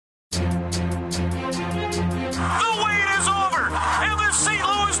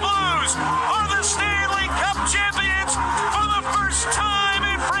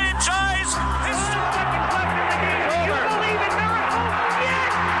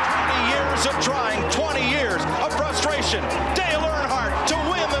years of trying, 20 years of frustration. Dale Earnhardt to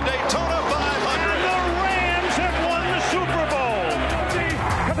win the Daytona 500. And the Rams have won the Super Bowl.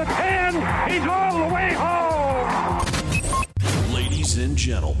 To the 10, he's all the way home. Ladies and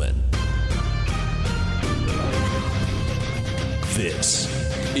gentlemen, this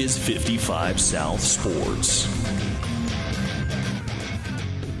is 55 South Sports.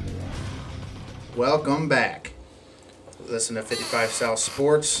 Welcome back. Listen to 55 South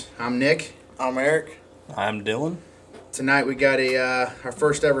Sports. I'm Nick. I'm Eric. I'm Dylan. Tonight we got our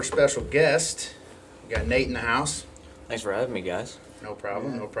first ever special guest. We got Nate in the house. Thanks for having me, guys. No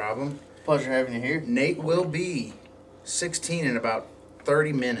problem, no problem. Pleasure having you here. Nate will be 16 in about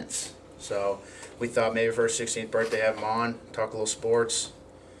 30 minutes. So we thought maybe for his 16th birthday, have him on, talk a little sports,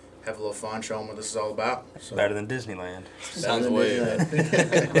 have a little fun, show him what this is all about. So, Better than Disneyland. Sounds way.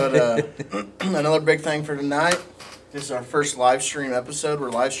 But another big thing for tonight. This is our first live stream episode. We're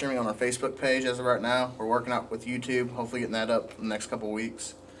live streaming on our Facebook page as of right now. We're working out with YouTube, hopefully getting that up in the next couple of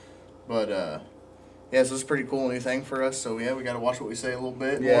weeks. But so this is a pretty cool new thing for us. So yeah, we got to watch what we say a little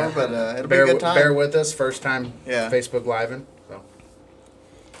bit more. But it'll be a good time. Bear with us, first time Facebook living. So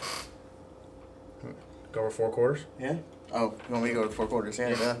go over 4 quarters. Yeah. Oh, you want me to go to 4 quarters?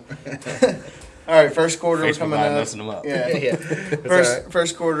 Yeah. All right, first quarter we're coming up. Messing them up. Yeah.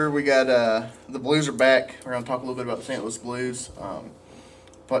 First quarter we got the Blues are back. We're gonna talk a little bit about the St. Louis Blues.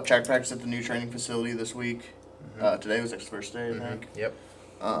 Track practice at the new training facility this week. Today was its first day, I think. Yep.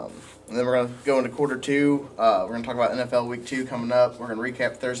 And then we're gonna go into quarter 2. We're gonna talk about NFL Week 2 coming up. We're gonna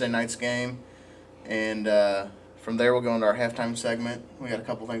recap Thursday night's game, and from there we'll go into our halftime segment. We got a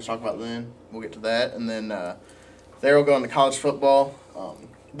couple things to talk about then. We'll get to that, and then there we'll go into college football.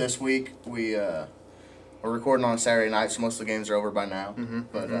 This week we're recording on a Saturday night, so most of the games are over by now.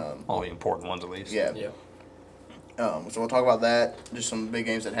 But all the important ones, at least. yeah. So we'll talk about that. Just some big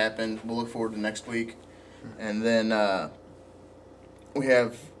games that happened. We'll look forward to next week, and then we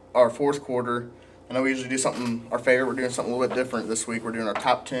have our fourth quarter. I know we usually do something our favorite. We're doing something a little bit different this week. We're doing our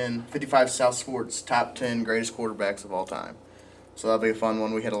top 10, 55 South Sports top 10 greatest quarterbacks of all time. So that'll be a fun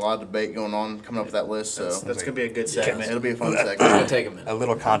one. We had a lot of debate going on coming up with that list. So That's going to be a good segment. It'll be a fun segment. It's going to take a minute. A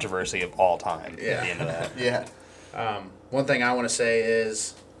little controversy of all time at the end of that. Yeah. One thing I want to say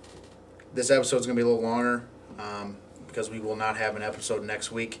is this episode's going to be a little longer because we will not have an episode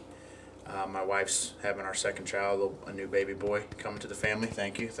next week. My wife's having our second child, a new baby boy, coming to the family.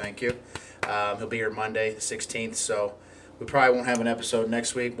 Thank you. He'll be here Monday, the 16th, so we probably won't have an episode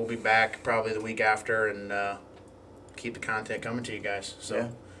next week. We'll be back probably the week after and keep the content coming to you guys. So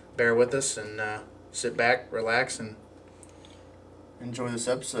bear with us and sit back, relax, and enjoy this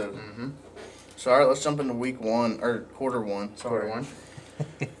episode. So, all right, let's jump into quarter one.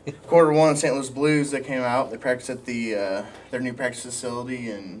 Quarter one, St. Louis Blues, they came out. They practiced at their new practice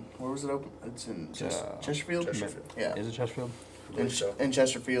facility in, where was it open? It's in Chesterfield? Yeah. Is it Chesterfield? In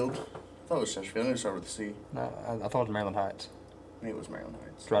Chesterfield. I thought it was Chesterfield. I knew it started with a C. No, I thought it was Maryland Heights. I think it was Maryland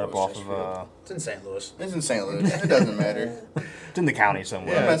Heights. It's right up off of... it's in St. Louis. It's in St. Louis. It doesn't matter. It's in the county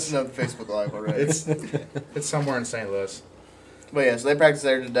somewhere. I'm messing up Facebook Live already. It's somewhere in St. Louis. But yeah, so they practiced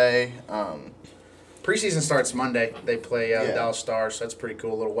there today. Preseason starts Monday. They play the Dallas Stars, so that's pretty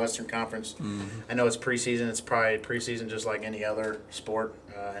cool. A little Western Conference. I know it's preseason. It's probably preseason just like any other sport,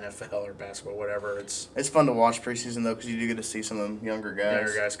 NFL or basketball, whatever. It's fun to watch preseason, though, because you do get to see some of them younger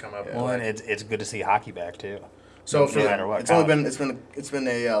guys. Come up. Well, and it's good to see hockey back, too. So no matter what. It's been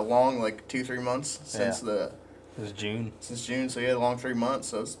a long 2-3 months since It was June. Since June, so a long 3 months.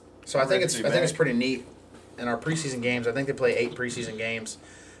 So I think it's pretty neat. In our preseason games, I think they play 8 preseason games,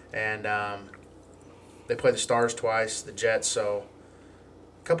 and they play the Stars twice, the Jets. So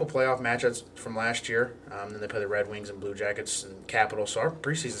a couple playoff matchups from last year. Then they play the Red Wings and Blue Jackets and Capitals. So our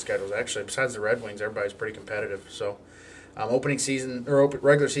preseason schedule is actually, besides the Red Wings, everybody's pretty competitive. So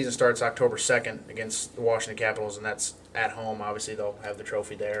regular season starts October 2nd against the Washington Capitals, and that's at home. Obviously, they'll have the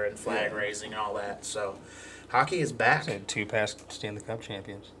trophy there and flag raising and all that. So hockey is back. So 2 past Stanley Cup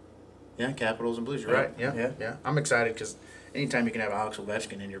champions. Yeah, Capitals and Blues. You're right. Yeah. I'm excited because anytime you can have Alex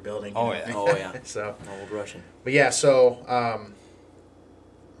Ovechkin in your building. Oh, yeah. So old Russian. But yeah, so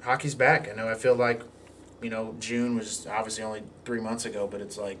hockey's back. I feel like, June was obviously only 3 months ago, but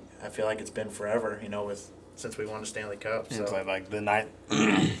it's like I feel like it's been forever. Since we won the Stanley Cup. So. It's like the night,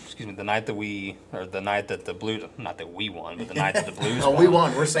 the night that the Blues, not that we won, but the night that the Blues won. We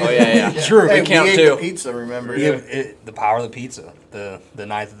won. We're saying yeah. True. Hey, we count ate too. The pizza, remember? Yeah. The power of the pizza. The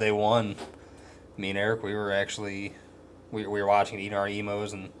night that they won, me and Eric, we were actually, we were watching, eating our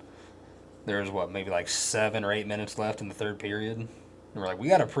emos, and there was maybe 7 or 8 minutes left in the third period. And we're like, we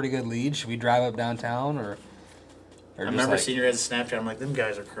got a pretty good lead. Should we drive up downtown or I remember seeing your guys' Snapchat. I'm like, them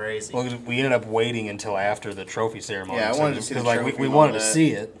guys are crazy. Well, we ended up waiting until after the trophy ceremony. Yeah, I wanted to see the like trophy we and wanted all to that.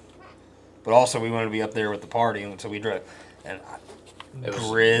 see it, but also we wanted to be up there with the party, and so we drove. And It was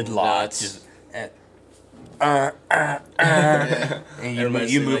gridlock nuts. just. And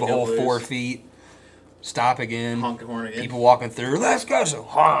Everybody's you singing move a like whole Go 4 Blues. feet, stop again. Honk the horn again. People walking through. Let's go, so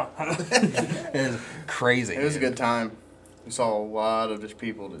it's crazy. It was a dude. good time. We saw a lot of just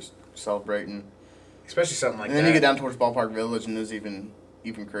people just celebrating. Especially something like And then that. you get down towards Ballpark Village, and it was even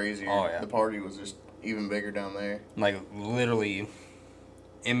crazier. Oh, yeah. The party was just even bigger down there. Like literally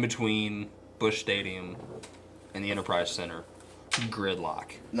in between Busch Stadium and the Enterprise Center,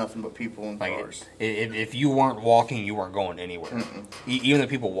 gridlock. Nothing but people and Like cars. if you weren't walking, you weren't going anywhere. Even the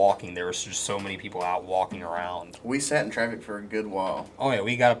people walking, there was just so many people out walking around. We sat in traffic for a good while. Oh yeah,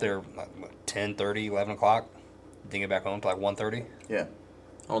 we got up there like 10:30, 11 o'clock. Didn't get back home till like 1:30. Yeah.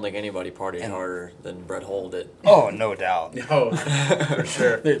 I don't think anybody partied harder than Brett Hull did. Oh, no doubt. Oh, for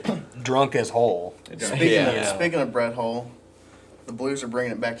sure. Drunk as whole. Speaking of Brett Hull, the Blues are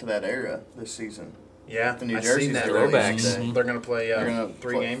bringing it back to that era this season. Yeah, The New I've Jersey's seen that. throwbacks. release. They're going to play They're gonna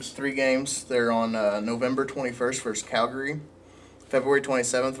 3 play games. 3 games. They're on November 21st versus Calgary, February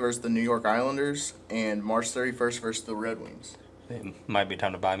 27th versus the New York Islanders, and March 31st versus the Red Wings. It might be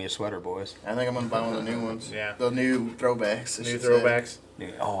time to buy me a sweater, boys. I think I'm gonna buy one of the new ones. Yeah. The new throwbacks. I New should say. throwbacks.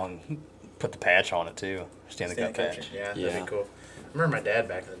 Oh, and put the patch on it too. Stanley Cup patch. Yeah, that'd Yeah. be cool. I remember my dad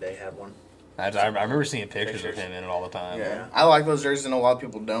back in the day had one. I remember seeing pictures of him in it all the time. Yeah. I like those jerseys, and a lot of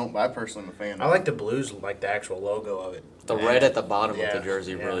people don't, but I personally am a fan. I like the Blues, like the actual logo of it. The red at the bottom Yeah, of the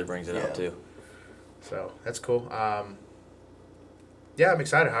jersey yeah. really brings it out Yeah. too. So that's cool. Yeah, I'm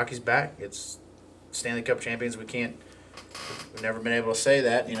excited. Hockey's back. It's Stanley Cup champions. We've never been able to say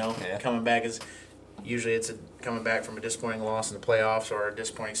that. Yeah. Coming back is usually it's coming back from a disappointing loss in the playoffs or a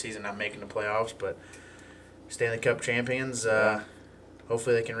disappointing season not making the playoffs. But Stanley Cup champions.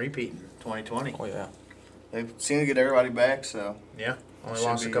 Hopefully they can repeat in 2020. Oh yeah. They seem to get everybody back, so Yeah, only Should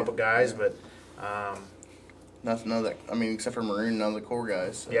lost a be couple good. guys, Yeah. but nothing other. I mean, except for Maroon, none of the core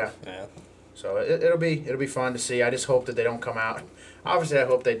guys. So. yeah. Yeah. So it'll be fun to see. I just hope that they don't come out. Obviously, I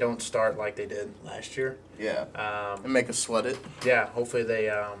hope they don't start like they did last year. Yeah. And make us sweat it. Yeah, hopefully they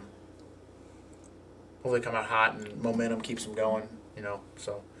come out hot and momentum keeps them going.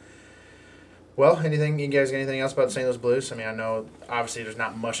 So. Well, you guys got anything else about the St. Louis Blues? I mean, I know obviously there's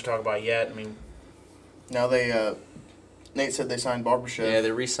not much to talk about yet. I mean, Now Nate said they signed Barbashev. Yeah,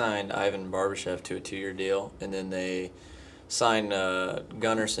 they re-signed Ivan Barbashev to a 2-year deal, and then they signed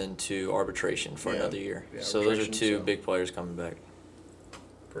Gunnarsson to arbitration for Yeah. another year. Yeah, So those are arbitration, two so- big players coming back.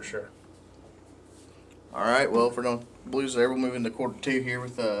 for sure. All right. Well, if we're done Blues there, we'll move into quarter 2 here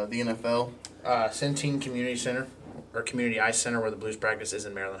with the NFL. Centene Community Center or Community Ice Center, where the Blues practice is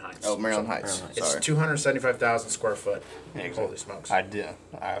in Maryland Heights. Oh, Maryland So Heights. Maryland It's Sorry. 275,000 square foot. Yeah, exactly. Holy smokes!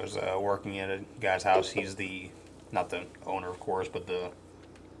 I was working at a guy's house. He's not the owner, of course, but the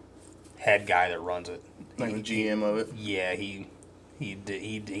head guy that runs it. Like the GM of it. Yeah, he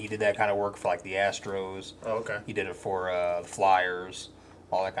did that kind of work for like the Astros. Oh, okay. He did it for the Flyers,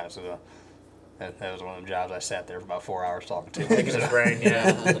 all that kind of stuff. That was one of them jobs I sat there for about 4 hours talking to. Picking his brain,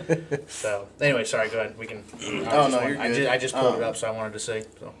 yeah. So anyway, sorry. Go ahead. We can. Oh, no, you're good. I just pulled it up, so I wanted to say.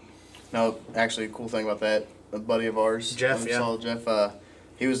 So. No, actually, a cool thing about that, a buddy of ours, Jeff, yeah. Saw Jeff,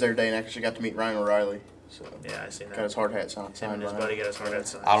 he was there today and actually got to meet Ryan O'Reilly. So Yeah, I seen that. got his hard hat signed. Him and his by buddy got his hard hat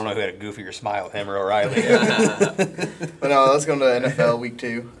signed. I don't know who had a goofier smile, him or O'Reilly. But no, let's go into NFL week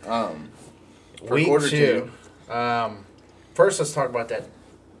 2. For Week quarter 2. First, let's talk about that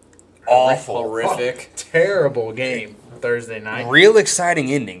Awful. Horrific. terrible game Thursday night. Real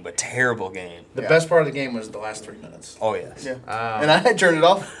exciting ending, but terrible game. The Yeah. best part of the game was the last 3 minutes. Oh, yes. Yeah. And I had turned it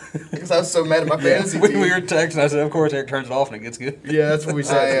off because I was so mad at my fantasy When team. we were texting, I said, of course, Eric turns it off and it gets good. Yeah, that's what we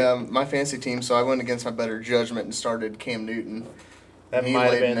said. My fantasy team, so I went against my better judgment and started Cam Newton. That he might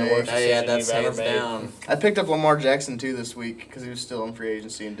have laid been an the egg. worst Hey, yeah, decision that's you've ever hands made. down. I picked up Lamar Jackson too this week because he was still on free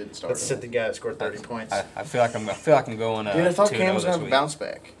agency and didn't start. Let's sit the guy that scored 30 points. I feel like I'm going. Dude, I thought 2-0 Cam was this going to week. bounce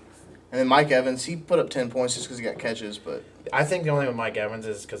back. And then Mike Evans, he put up 10 points just because he got catches, but I think the only thing with Mike Evans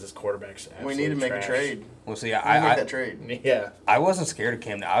is because his quarterback's we need to make trash. a trade. Well, see, We need to make I that trade. Yeah. I wasn't scared of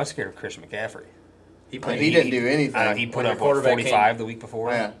Cam. I was scared of Christian McCaffrey. He But he didn't do anything. I know, he put When up your quarterback 45 the week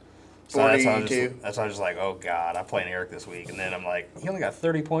before. Yeah. So that's why I was 42. just like, oh God, I'm playing Eric this week, and then I'm like, he only got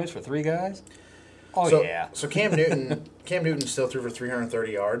 30 points for 3 guys. Oh So, yeah. So Cam Newton still threw for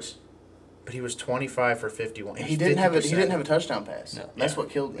 330 yards, but he was 25 for 51. He didn't have a 50%. touchdown pass. No. That's what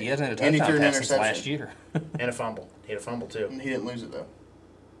killed me. He hasn't had a And he touchdown threw an pass since interception. last year. And a fumble. He had a fumble too. He didn't lose it though.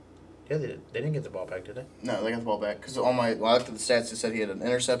 Yeah, they did. They didn't get the ball back, did they? No, they got the ball back because I looked at the stats. It said he had an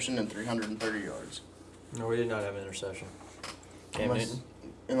interception and 330 yards. No, we did not have an interception. Cam Newton.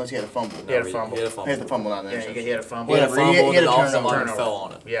 Unless he had a fumble. He had a fumble. He had a fumble. He had the fumble, not an Yeah, interception. he had a fumble. He had a Whatever, fumble, he had and a the offensive turnover. line fell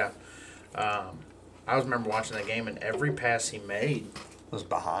on it. Yeah. I remember watching that game, and every pass he made, Was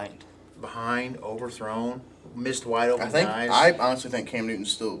behind. behind, overthrown, missed wide open guys. I honestly think Cam Newton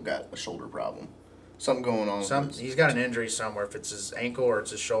still got a shoulder problem. Something going on. He's got an injury somewhere. If it's his ankle or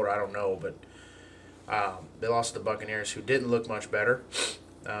it's his shoulder, I don't know. But they lost to the Buccaneers, who didn't look much better.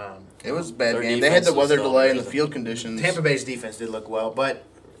 It was a bad Their game. They had the defense was weather still delay and the amazing. field conditions. Tampa Bay's defense did look well, but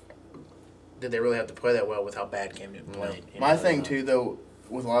did they really have to play that well with how bad Cam Newton played? You My know, thing too, though,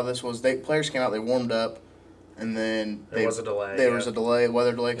 with a lot of this was players came out, they warmed up, and then There was a delay, There yeah. was a delay,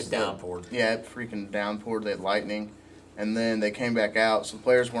 weather delay. It 'cause downpoured. Yeah, it freaking downpoured. They had lightning, and then they came back out, so the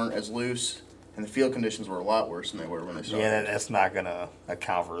players weren't as loose, and the field conditions were a lot worse than they were when they started. Yeah, that's not gonna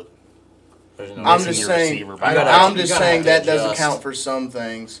account for. There's no I'm missing just your saying. receiver, but I'm you gotta- I'm you just gotta saying have that to does adjust. account for some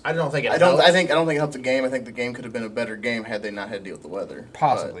things. I don't think it I don't helped. think it helped the game. I think the game could have been a better game had they not had to deal with the weather.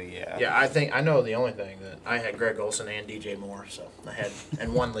 Possibly, yeah. Yeah, I know the only thing that I had Greg Olsen and DJ Moore, so I had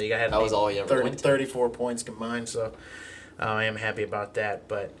in one league I had That was all you ever 30, went to. 34 points combined, so I am happy about that.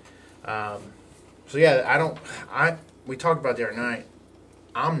 But so yeah, we talked about the other night.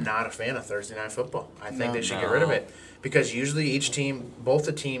 I'm not a fan of Thursday night football. I think they should get rid of it because usually each team, both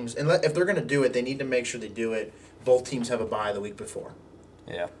the teams, and if they're going to do it, they need to make sure they do it. Both teams have a bye the week before.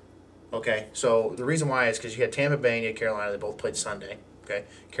 Yeah. Okay, so the reason why is because you had Tampa Bay and you had Carolina. They both played Sunday. Okay,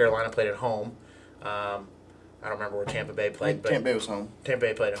 Carolina played at home. I don't remember where Tampa Bay I played, think but Tampa Bay was home. Tampa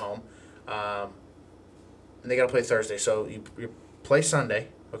Bay played at home. And they got to play Thursday. So you play Sunday.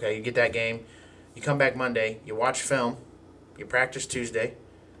 Okay, you get that game. You come back Monday. You watch film. You practice Tuesday,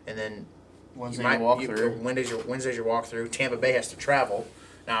 and then Wednesday walkthrough. Wednesday's your walkthrough. Tampa Bay has to travel.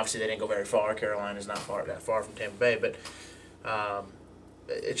 Now, obviously, they didn't go very far. Carolina's not that far from Tampa Bay, but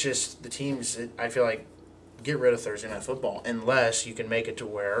it's just the teams. I feel like get rid of Thursday night football unless you can make it to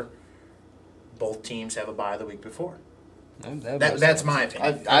where both teams have a bye the week before. That's my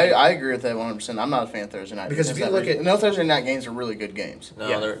opinion. I agree with that 100%. I'm not a fan of Thursday night Because if you look at- no Thursday night games are really good games. No,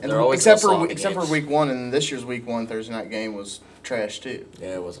 Yeah. they're always except sloppy for games. week one, and this year's week one Thursday night game was trash too.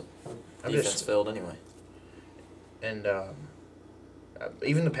 Yeah, it wasn't. I'm Defense just- failed anyway. And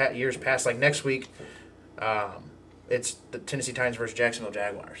even the years past, like next week, it's the Tennessee Titans versus Jacksonville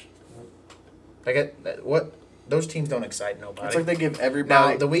Jaguars. What those teams don't excite nobody. It's like they give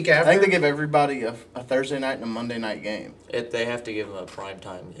everybody. Now, the week I think after- they give everybody a Thursday night and a Monday night game. They have to give them a prime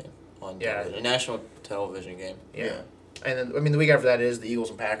time game on Yeah. television, a national television game. yeah. And then the week after that is the Eagles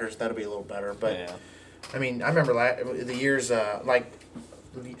and Packers. That'll be a little better. But Yeah. I mean, I remember the years like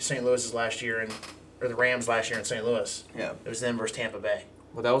St. Louis's last year or the Rams last year in St. Louis. Yeah. It was them versus Tampa Bay.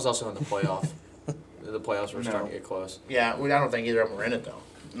 Well, that was also in the playoff. The playoffs were starting to get close. Yeah, I don't think either of them were in it though.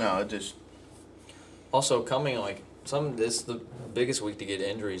 No, it just Also, coming this is the biggest week to get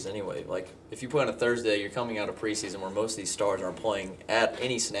injuries anyway. Like if you put on a Thursday, you're coming out of preseason where most of these stars aren't playing at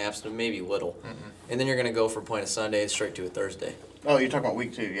any snaps, maybe little, and then you're gonna go from playing a Sunday straight to a Thursday. Oh, you're talking about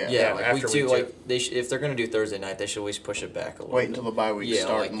week 2, yeah. Yeah, like after week two, week two. like if they're gonna do Thursday night, they should always push it back a little. Wait bit. until the bye week Yeah,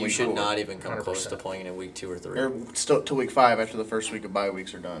 start. like in you week should 4. not even come close to 100%. playing in week 2 or 3. Or still to week 5 after the first week of bye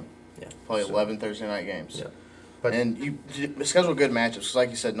weeks are done. Yeah. Play 11 Thursday night games. Yeah. But And you schedule good matchups because, like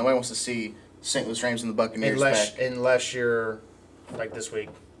you said, nobody wants to see St. Louis Rams and the Buccaneers back. unless you're like this week,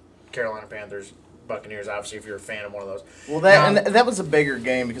 Carolina Panthers, Buccaneers. Obviously, if you're a fan of one of those. Well, that Now- and that was a bigger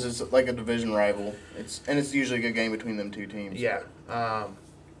game because it's like a division rival. It's usually a good game between them two teams. Yeah.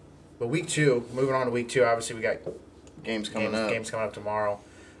 But week 2, moving on to week 2, obviously we got Games coming up. games coming up tomorrow.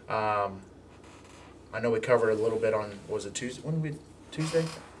 I know we covered a little bit on, was it Tuesday? When did we, Tuesday?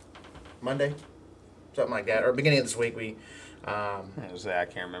 Monday? Something like that. Or beginning of this week, I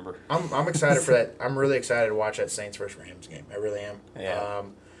can't remember. I'm excited for that. I'm really excited to watch that Saints versus Rams game. I really am. Yeah.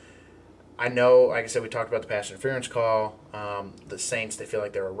 I know, like I said, we talked about the pass interference call. The Saints, they feel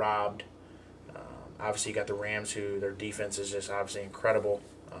like they were robbed. Obviously, you got the Rams, who their defense is just obviously incredible.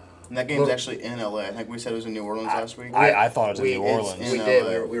 And that game's actually in LA. I think we said it was in New Orleans last week. I thought it was in We- New it's- Orleans. We In did.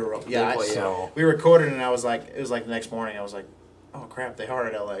 LA. We were yeah. play, so We recorded, and I was like, it was like the next morning. I was like, oh crap, they are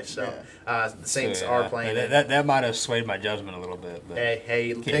at LA. So the Saints are playing. That might have swayed my judgment a little bit. But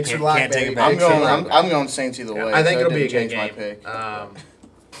Hey, Can't- picks are can't- locked, can't take baby. it back. I'm going Saints either way. I think so it'll be a didn't good change game. my pick.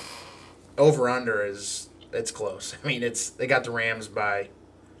 Over under it's close. I mean, they got the Rams by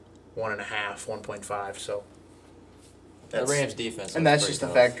 1.5, 1.5. So The Rams defense. And that's just a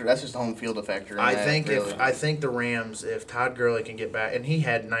factor. That's just the home field factor. I think the Rams, if Todd Gurley can get back, and he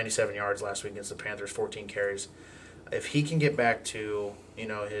had 97 yards last week against the Panthers, 14 carries. If he can get back to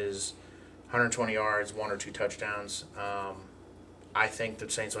his 120 yards, 1 or 2 touchdowns, I think the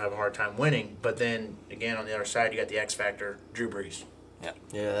Saints will have a hard time winning. But then, again, on the other side, you got the X factor, Drew Brees, Yeah,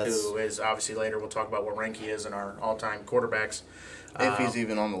 that's who is obviously later we'll talk about what rank he is in our all-time quarterbacks. If he's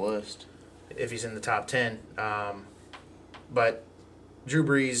even on the list. If he's in the top 10. But Drew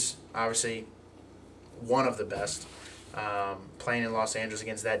Brees, obviously, one of the best. Playing in Los Angeles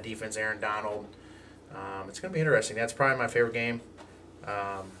against that defense, Aaron Donald. It's going to be interesting. That's probably my favorite game.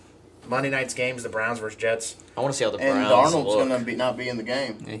 Monday night's game is the Browns versus Jets. I want to see how the And Browns Darnold's look. going to not be in the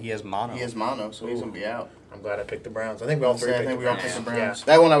game. Yeah, he has mono. He has mono, so he's going to be out. I'm glad I picked the Browns. I think we all three I picked think the we all Browns. picked the Browns. Yeah.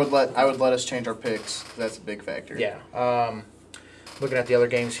 That one I would let us change our picks. 'Cause that's a big factor. Yeah. Looking at the other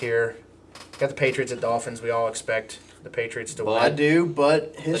games here, got the Patriots at Dolphins. We all expect the Patriots to But I win. do,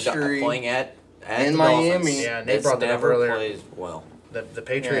 but The history. playing at in the Miami. Dolphins. Yeah, and they It's brought that up never earlier. plays well. The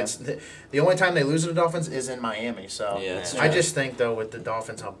Patriots, the only time they lose to the Dolphins is in Miami. So Yeah, it's I true. just think, though, with the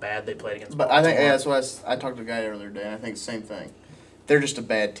Dolphins, how bad they played against But I think Baltimore. that's what I talked to a guy earlier today, and I think the same thing. They're just a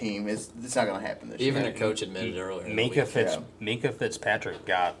bad team. It's not going to happen this Even year. the coach admitted earlier. in the Minka week. Minka Fitzpatrick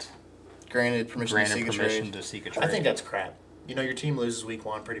got Granted permission granted to seek a permission trade. to seek a trade. I think that's crap. You know, your team loses week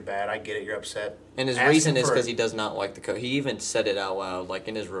one pretty bad. I get it. You're upset. And his Asking reason is for- because he does not like the coach. He even said it out loud, like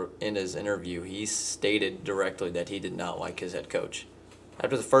in his interview. He stated directly that he did not like his head coach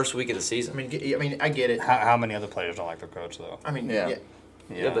after the first week of the season. I mean, I get it. How many other players don't like their coach though? I mean, Yeah. yeah,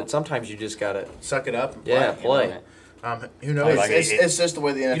 yeah, but sometimes you just gotta. suck it up. And Yeah, play. play. Who knows? Like, It's just the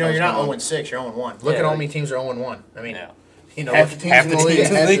way the NFL. you know, you're not going. 0-6. You're 0-1. Look Yeah, at how like- many teams are 0-1. I mean, Yeah. you know, Half the teams half in the the league. teams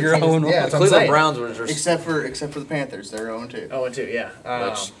in the half league are 0-1. Yeah, that's what I'm Cleveland saying. Browns were just. Except for the Panthers, they're 0-2. 0-2. Yeah.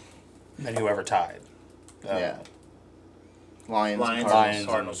 Which- And whoever tied. Yeah. Lions, Lions, and Lions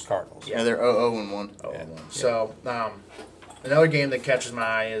Cardinals. and Cardinals. Yeah, they're 0-1. 0-1. So, another game that catches my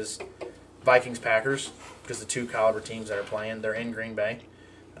eye is Vikings-Packers, because the two caliber teams that are playing, they're in Green Bay.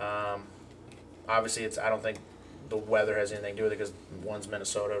 Obviously, I don't think the weather has anything to do with it because one's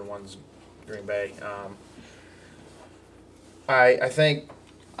Minnesota and one's Green Bay. I think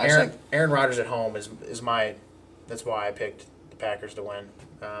Aaron Rodgers at home is that's why I picked the Packers to win.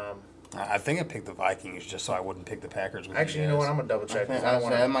 I think I picked the Vikings just so I wouldn't pick the Packers. With Actually, you know what? I'm gonna double check. 'Cause I don't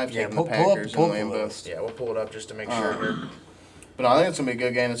I wanna, might have Yeah, taken pull the up Packers the and Lambeau. list. yeah, we'll pull it up just to make sure here. But I think it's going to be a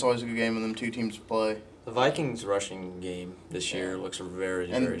good game. It's always a good game when them two teams play. The Vikings rushing game this year looks very,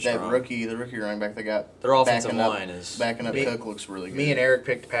 And very that strong. the rookie running back they got. Their offensive backing up- line is- Backing up Me- Cook looks really good. Me and Eric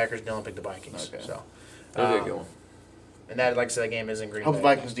picked the Packers. Dylan picked the Vikings. Okay. So, They're a good one. and that, like I said, that game is in Green Hope the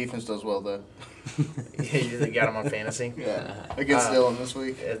Bay. Vikings defense does well, though. You got him on fantasy. Yeah. Against Dylan this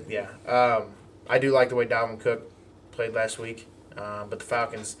week. Yeah. I do like the way Dalvin Cook played last week, but the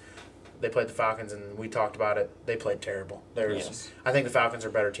Falcons, they played the Falcons, and we talked about it. They played terrible. Yes. I think the Falcons are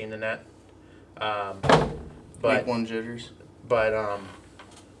a better team than that. Week But 1 jitters.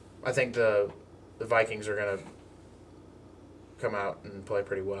 I think the Vikings are gonna come out and play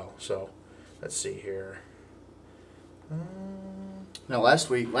pretty well. So let's see here. Now,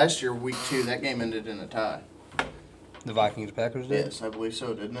 last year, week 2, that game ended in a tie. The Vikings Packers did. Yes, I believe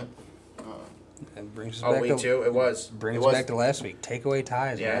so, didn't it? It brings us Oh, back week to 2, it was. brings It us was- back to last week. Take away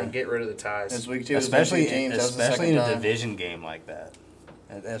ties, Yeah, man. get rid of the ties. It's week 2. Especially teams. That was the especially in second a time. division game like that.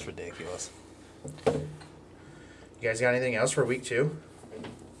 That's ridiculous. You guys got anything else for week 2?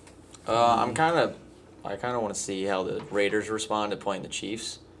 I kind of want to see how the Raiders respond to playing the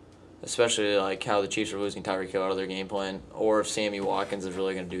Chiefs, especially like how the Chiefs are losing Tyreek Hill out of their game plan, or if Sammy Watkins is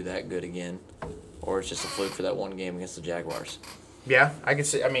really going to do that good again, or it's just a fluke for that one game against the Jaguars. Yeah, I could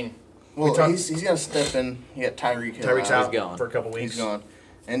see. I mean, Well, talk- he's got to step in. He got Tyreek Hill. Tyreek's out gone. for a couple weeks. He's gone.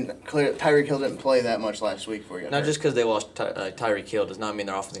 And Tyreek Hill didn't play that much last week for you. Not just because they lost Tyreek Hill does not mean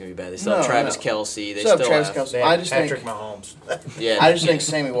their offense is going to be bad. They still have No, Travis no. Kelce. They Still have still Travis have Kelce. They have I just Patrick think Mahomes. Yeah. I just think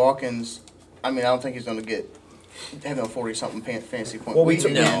Sammy Watkins. I mean, I don't think he's going to have no 40-something fantasy point Well, we week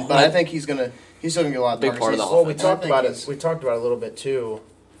took- again, No. but I think he's still going to get a lot of Big targets. part of the He's- Well, we offense. talked I think about it. he's- We talked about it a little bit too.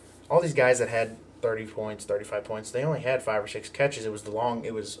 All these guys that had 30 points, 35 points, they only had 5 or 6 catches. It was they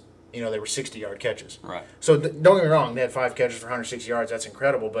were 60-yard catches. Right. So don't get me wrong, they had 5 catches for 106 yards. That's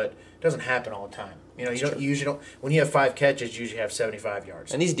incredible, but it doesn't happen all the time. You usually don't. When you have 5 catches, you usually have 75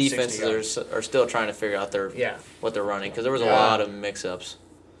 yards. And these 60 defenses yards. are still trying to figure out what they're running because there was a Yeah. lot of mix-ups.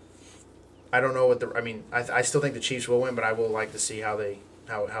 I don't know what I still think the Chiefs will win, but I will like to see how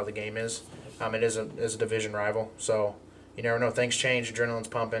the game is. It is a division rival, so you never know. Things change. Adrenaline's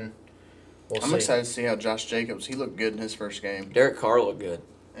pumping. We'll I'm see. excited to see how Josh Jacobs. He looked good in his first game, Derek Carr looked good.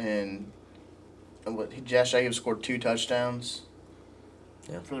 and Josh Jacobs scored 2 touchdowns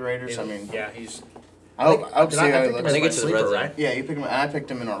Yeah. for the Raiders. I mean, yeah, he's I hope Did see I how he picked him looks. as I think my it's the sleeper, red zone. right? Yeah, you picked him. I picked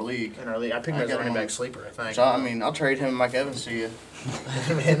him in our league. In our league, I picked him I as a got running him back on- sleeper. I think. So I mean, I'll trade him and Mike Evans to you.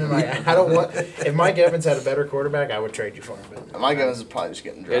 Him and I don't want. If Mike Evans had a better quarterback, I would trade you for him. But Mike Evans is probably just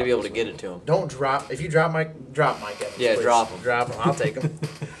getting You dropped. gotta be able to get it to him. don't drop. If you drop Mike Evans. Yeah, please. drop him. Drop him. I'll take him.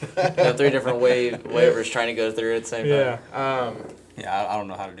 You have 3 different waivers trying to go through at the same time. Yeah. Yeah, I don't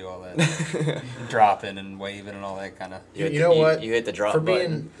know how to do all that. Dropping and waving and all that kind of. You know what? You hit the drop For button.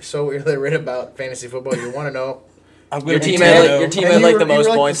 being so illiterate about fantasy football, you want to know. Your team had And the most you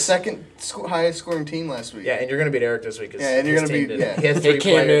were points. the second highest scoring team last week. Yeah, and you're going to beat Eric this week. 'Cause Yeah, and you're his gonna team be- didn't. yeah. He had Hey,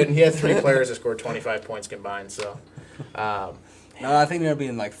 Cam Newton. He had 3 players that scored 25 points combined. So, No, I think they're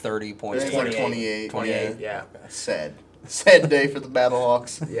being like 30 points. It's like 28. 28. Yeah. Sad. Sad day for the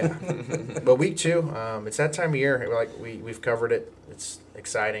Battlehawks. Yeah. But week 2, it's that time of year. Like we've covered it. It's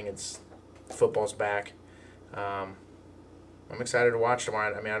exciting. It's football's back. I'm excited to watch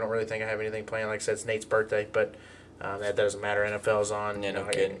tomorrow. I mean, I don't really think I have anything planned. Like I said, it's Nate's birthday, but that doesn't matter. NFL's on. Yeah, no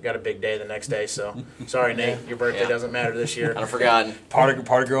I kidding. got a big day the next day. So sorry, Nate. Your birthday Yeah. doesn't matter this year. I'd have forgotten. Part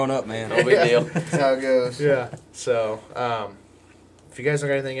of growing up, man. No big deal. That's how it goes. Yeah. So, if you guys don't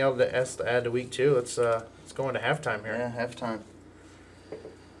got anything else to add to week 2, let's go into halftime here. Yeah, halftime.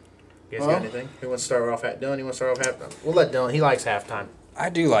 You guys Well- got anything? Who wants to start off? Dylan, you want to start off halftime? We'll let Dylan. He likes halftime. I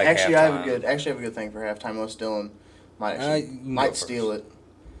do like Actually, halftime. I have a good thing for halftime. Unless Dylan might you can go might first. steal it.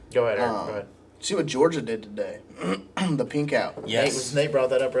 Go ahead, Eric. Um, Go ahead. See what Georgia did today. The pink out. Yes. Nate brought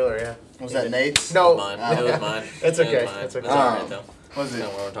that up earlier. Yeah. Was that Nate's? No. Mine. It was mine. It's It was okay. mine. It's okay. It's all right, though. What was That's it?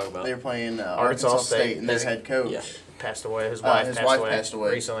 not what we're talking about. They were playing Arkansas Arkansas State. State, and their head coach. Yeah. Passed away. His wife his passed wife away passed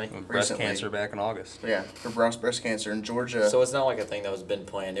away. recently. Breast recently. cancer back in August. Yeah, for breast cancer in Georgia. So it's not like a thing that was been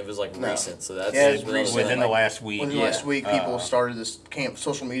planned. It was like No. recent. So that's Yeah, it's really recent. Within the like, last week. Within yeah. last week, people started this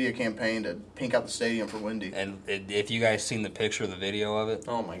social media campaign to pink out the stadium for Wendy. And if you guys seen the picture of the video of it,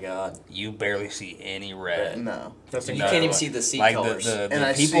 Oh my god. you barely see any red. No. That's You No, can't even like- see the seat like colors. The And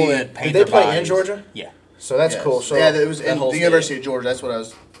I people see- that Did paint they their play in bodies- Georgia? Yeah. So that's Yes. cool. So yeah, it was that in whole the University of Georgia. That's what I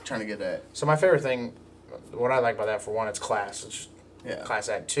was trying to get at. So my favorite thing, what I like about that, for one, it's class. It's just Yeah. class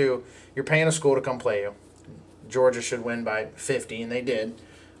act. 2, you're paying a school to come play you. Georgia should win by 50, and they did.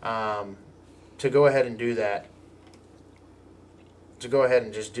 To go ahead and do that, to go ahead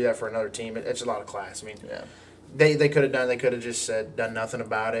and just do that for another team, it's a lot of class. I mean, Yeah. they could have just done nothing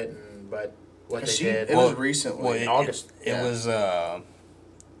about it, but what they did. It was recently. Well, in August. It Yeah. was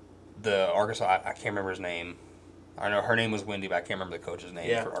the Arkansas. I can't remember his name. I know her name was Wendy, but I can't remember the coach's name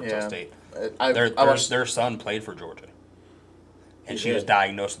Yeah. for Arkansas Yeah. State. I Their watched. their son played for Georgia, and He she was did.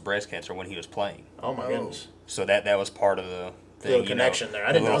 diagnosed with breast cancer when he was playing. Oh my Oh. goodness. So that was part of the thing, Little connection there. I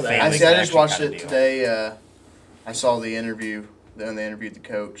the didn't know little that. I family see. I just connection watched kinda it deal. today. I saw the interview. Then they interviewed the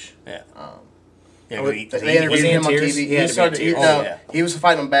coach. Yeah. Um, Yeah, Was- he- They he- interviewed he in him on tears? TV. He had to be in tears. Oh, yeah. He was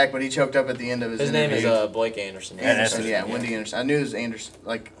fighting him back, but he choked up at the end of his His name interview. is Blake Anderson. Yeah, that's Anderson, his- yeah, yeah. Wendy Anderson. I knew it was Anderson.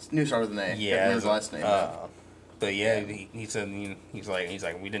 Like knew it started with an A. I Yeah, remember his last name. but yeah, he said he's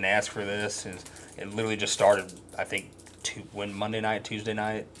like we didn't ask for this. And it literally just started. I think when Monday night, Tuesday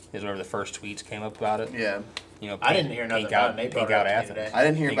night is whenever the first tweets came up about it. yeah, You know, I didn't hear nothing Pink about out, it. Nate Pink brought it out up to me Athens. today. I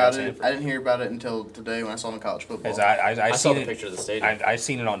didn't hear Pink out about it. Sanford. I didn't hear about it until today when I saw it in college football. As I I saw seen the it, picture of the stadium. I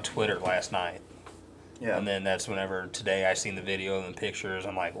seen it on Twitter last night, yeah, and then that's whenever today I seen the video and the pictures.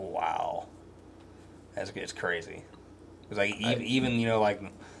 I'm like, wow, it's crazy. It's like even like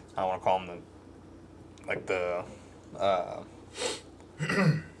I want to call them the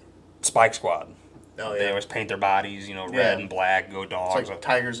Spike Squad. Oh They yeah. always paint their bodies, red Yeah. and black, go dogs. it's like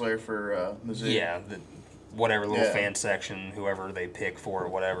Tiger's Lair for Mizzou. Yeah, whatever little Yeah. fan section, whoever they pick for it,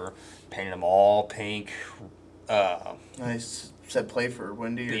 whatever, painted them all pink. I said play for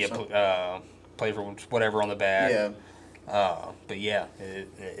Wendy or something. Play for whatever on the back. Yeah, But yeah,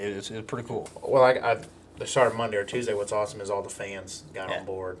 it was pretty cool. Well, I the start of Monday or Tuesday. What's awesome is all the fans got Yeah. on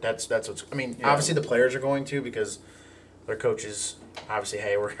board. That's what's. I mean, Yeah. obviously the players are going to, because their coaches obviously,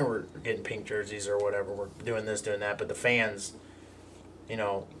 hey, we're getting pink jerseys or whatever. We're doing this, doing that. But the fans,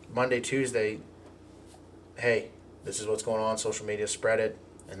 Monday, Tuesday, hey, this is what's going on. Social media, spread it.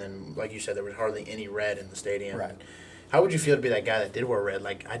 And then, like you said, there was hardly any red in the stadium. Right. How would you feel to be that guy that did wear red?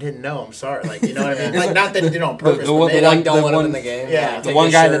 Like, I didn't know. I'm sorry. Like, you know what I mean? Like, not that he did it on purpose. the but one- maybe, the Like, one- don't the let him one- in the game. Yeah. The Take one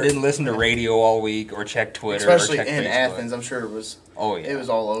his guy that shirt. didn't listen to radio all week or check Twitter, especially or check in Facebook. Athens, I'm sure it was. Oh yeah, It was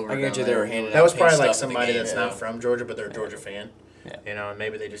all over. I guarantee down they there. were handing That out was pink probably like stuff at the somebody game, that's yeah. not from Georgia, but they're a Georgia fan. Yeah. And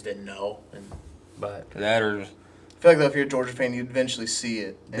maybe they just didn't know. But that or I feel like though, if you're a Georgia fan, you'd eventually see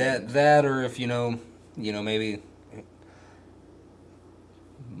it. And that or if maybe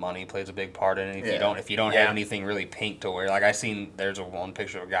money plays a big part in it. If you don't Yeah. have anything really pink to wear, like I seen, there's one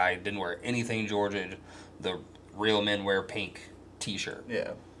picture of a guy who didn't wear anything Georgia. The real men wear pink T-shirt.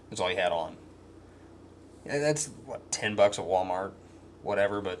 yeah, That's all he had on. That's what, $10 at Walmart,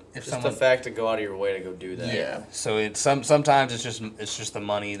 whatever. But if Just someone, the fact to go out of your way to go do that. Yeah. so it's sometimes it's just the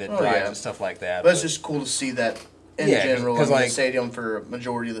money that drives yeah. and stuff like that. But it's just cool to see that in Yeah, general 'cause in the like- stadium for a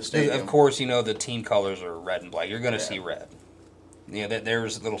majority of the stadium. Of course, the team colors are red and black. You're going to Yeah. see red.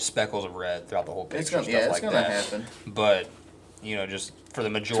 There's little speckles of red throughout the whole picture, It's gonna, stuff yeah, it's like gonna that. happen. But just for the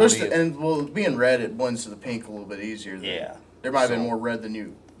majority, Especially, and well, being red, it blends to the pink a little bit easier. Yeah. There might have been So- more red than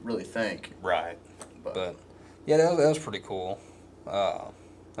you really think. right? But, But yeah, that was pretty cool.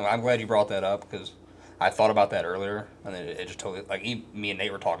 I'm glad you brought that up because I thought about that earlier, and it just totally me and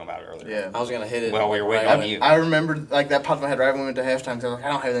Nate were talking about it earlier. yeah. I was gonna hit it. Well, we were waiting right on you. I remembered like that popped in my head right when we went to halftime. Cause I was like, I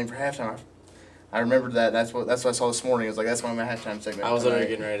don't have anything for halftime. I remembered that. That's what I saw this morning. It was like that's one of my halftime segment. I was literally tonight.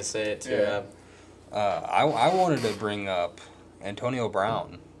 getting ready to say it too. Yeah. I wanted to bring up Antonio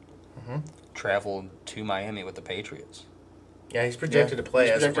Brown traveled to Miami with the Patriots. Yeah, he's projected to play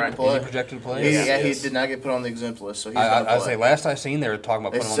He's as of projected right. to Is he play. projected to play? He, Yeah, he yes. did not get put on the exempt list, so he's I gonna play. would say last I seen they were talking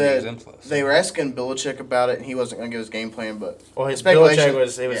about They putting him on the said exempt list. they were asking Belichick about it, and he wasn't going to give his game plan. But Well, his speculation- Belichick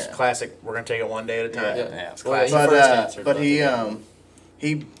was yeah. classic. We're gonna take it one day at a time. Yeah. Yeah, it's Well, classic. he But first answered, but but he yeah.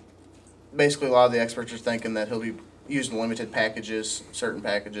 he basically a lot of the experts are thinking that he'll be using limited packages, certain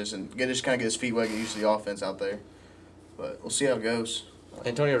packages, and just kind of get his feet wet, get used to the offense out there. But we'll see how it goes.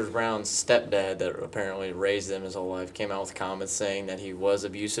 Antonio Brown's stepdad, that apparently raised him his whole life, came out with comments saying that he was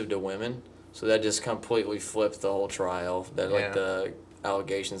abusive to women. So that just completely flipped the whole trial, Yeah. the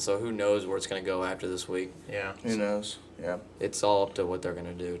allegations. So who knows where it's going to go after this week? Yeah. Who knows? Yeah. It's all up to what they're going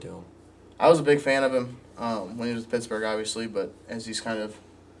to do to him. I was a big fan of him when he was with Pittsburgh, obviously, but as he's kind of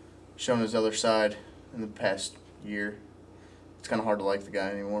shown his other side in the past year, it's kind of hard to like the guy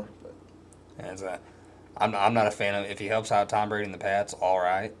anymore. But I'm not a fan of if he helps out Tom Brady and the Pats, all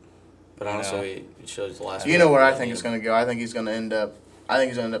right. But honestly, it shows the last. you know where I think it's going to go. I think he's going to end up. I think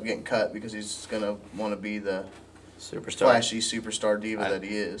he's going to end up getting cut because he's going to want to be the Superstar. flashy superstar diva that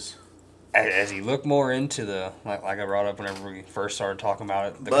he is. As he looked more into the like I brought up whenever we first started talking about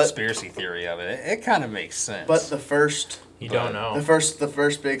it, the But- conspiracy theory of it, it kind of makes sense. But the first You don't know. the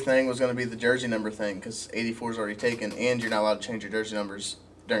first big thing was going to be the jersey number thing because 84 is already taken, and you're not allowed to change your jersey numbers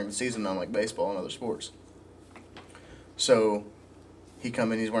during the season, unlike baseball and other sports. So he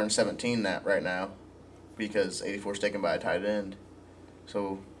come in, he's wearing 17 right now because 84 is taken by a tight end.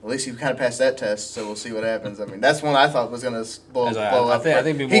 So at least he kind of passed that test. So we'll see what happens. I mean, that's one I thought was going to blow As up. I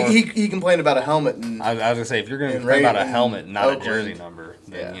think it'd be more- he complained about a helmet and I was gonna say if you're gonna in complain about a Ray- helmet, not Oakland. a jersey number,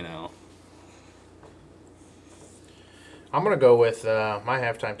 then Yeah. I'm going to go with my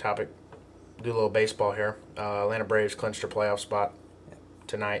halftime topic. Do a little baseball here. Atlanta Braves clinched their playoff spot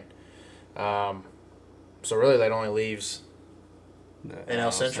tonight. So really that only leaves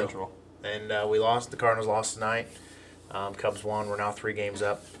NL Central. And we lost. The Cardinals lost tonight. Cubs won. We're now 3 games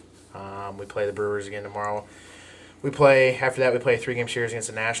up. We play the Brewers again tomorrow. After that, we play a 3-game series against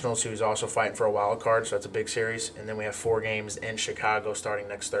the Nationals, who's also fighting for a wild card, so that's a big series. And then we have 4 games in Chicago starting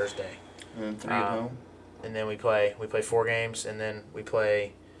next Thursday. and 3 at home. And then we play 4 games, and then we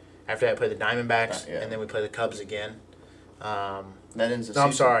play, after that, play the Diamondbacks, Yeah. and then we play the Cubs again. That ends the No,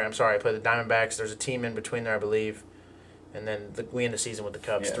 season. I'm sorry. I play the Diamondbacks. There's a team in between there, I believe. And then we end the season with the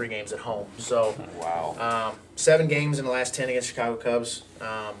Cubs, Yeah. 3 games at home. So Wow. 7 games in the last 10 against Chicago Cubs.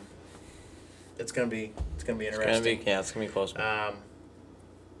 It's gonna be It's gonna interesting. be it's gonna be close.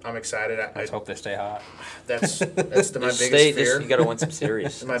 I'm excited. Let's hope they stay hot. That's my Just biggest stay. fear. You gotta win some series.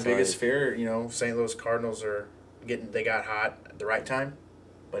 That's my That's all biggest it is. fear. St. Louis Cardinals they got hot at the right time,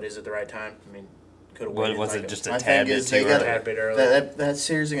 but is it the right time? I mean, could have waited. Was it just a My tad thing bit is too they got early? tad bit early? That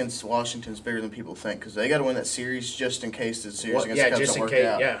series against Washington's bigger than people think because they got to win that series just in case the series against the Cubs just don't in work case.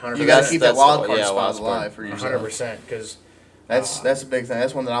 out. Yeah, 100%. You got to keep that That's wild the- card yeah, spot wild card. alive for yourself. 100%. Because That's a big thing.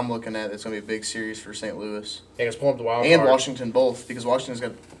 That's one that I'm looking at. It's going to be a big series for St. Louis pull up the wild and card. Washington both because Washington's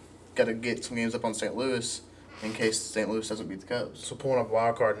got to get some games up on St. Louis in case St. Louis doesn't beat the Cubs. So pulling up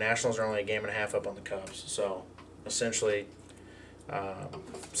wild card, Nationals are only a game and a half up on the Cubs. So essentially,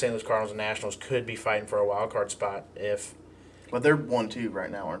 St. Louis Cardinals and Nationals could be fighting for a wild card spot if But they're 1-2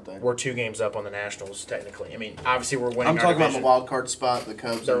 right now, aren't they? we're 2 games up on the Nationals. Technically, I mean, obviously we're winning. I'm our talking about the division. wild card spot, the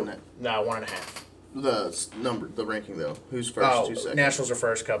Cubs, and They're, no, 1.5. the ranking though. Who's first? Oh, Who's second? Nationals are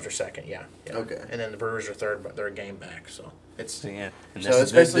first, Cubs are second. Yeah. Okay. And then the Brewers are third, but they're a game back. So it's Yeah. And So this,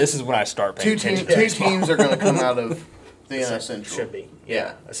 it's is, basically this is when I start paying Two attention to baseball. teams are going to come out of the NL Central. should be.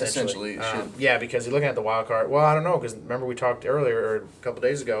 Yeah, essentially. it should. Yeah, because you're looking at the wild card. Well, I don't know because remember we talked earlier or a couple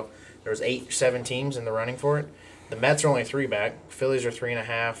days ago. There was 7 teams in the running for it. The Mets are only 3 back. Phillies are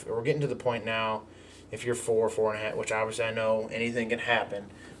 3.5. We're getting to the point now. If you're 4.5, which obviously I know anything can happen,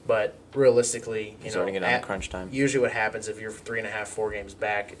 But realistically, starting it on crunch time. Usually what happens if you're 3.5, 4 games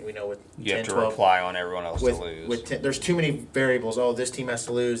back, we know with You 10, have to 12, rely on everyone else to lose. there's too many variables. Oh, this team has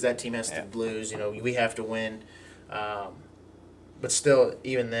to lose. That team has to lose. We have to win. But still,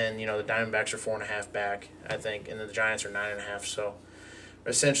 even then, the Diamondbacks are 4.5 back, I think, and then the Giants are 9.5. So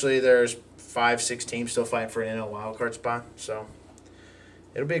essentially, there's 5, 6 teams still fighting for an NL wildcard spot. So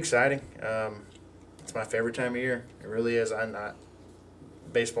it'll be exciting. It's my favorite time of year. It really is.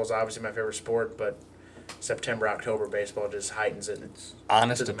 Baseball's obviously my favorite sport, but September, October baseball just heightens it. It's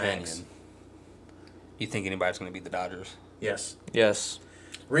Honest to the opinion. max. You think anybody's going to beat the Dodgers? Yes. Yes.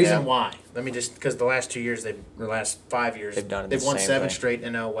 Reason why? Let me just because the last 2 years last 5 years They've done they've the won same 7 thing. straight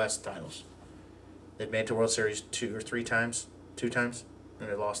NL West titles. They've made it to World Series 2 or 3 times, 2 times, and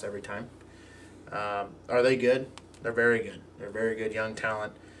they lost every time. Are they good? They're very good. They're very good young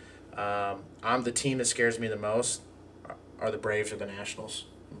talent. The team that scares me the most are the Braves or the Nationals,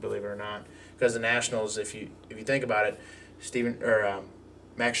 believe it or not. Because the Nationals, if you think about it,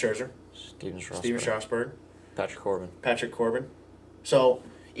 Max Scherzer, Steven Strasburg, Patrick Corbin. So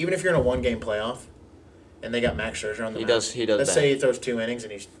even if you're in a 1-game playoff, and they got Max Scherzer on the mound, he does. Let's bad. say he throws 2 innings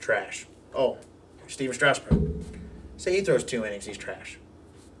and he's trash. Oh, Steven Strasburg. Say he throws 2 innings, he's trash.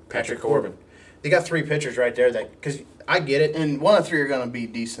 Patrick Corbin. They got 3 pitchers right there because I get it. And 1 of 3 are going to be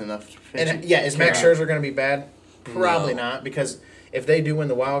decent enough. And is Max Scherzer going to be bad? Probably not, because if they do win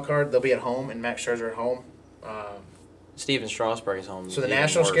the wild card, they'll be at home, and Max Scherzer at home. Steven Strasburg is home. So the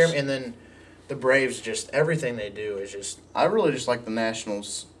Nationals scare him, and then the Braves, just everything they do is just. I really just like the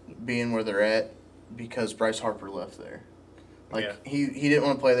Nationals being where they're at because Bryce Harper left there. He didn't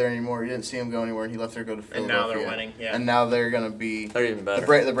want to play there anymore. He didn't see him go anywhere, and he left there to go to Philadelphia. And now they're winning. Yeah. And now they're going to be. They're even better.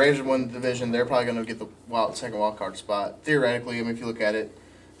 The Braves have won the division. They're probably going to get the second wild card spot. Theoretically, if you look at it,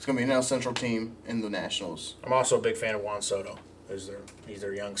 it's going to be an NL Central team in the Nationals. I'm also a big fan of Juan Soto. He's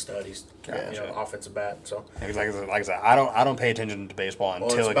their young stud. He's offensive bat. So Like I said, I don't pay attention to baseball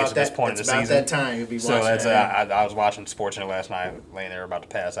until it gets to this point in the season. It's about that time you'll be watching. So that's I was watching SportsCenter last night, laying there about to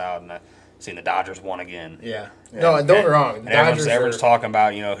pass out, and I seen the Dodgers won again. Yeah. No, and don't get me wrong. And everyone's talking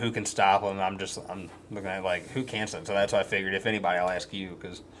about who can stop them. I'm looking at who can't stop. So that's why I figured if anybody, I'll ask you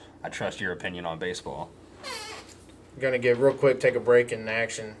because I trust your opinion on baseball. We're gonna take a break in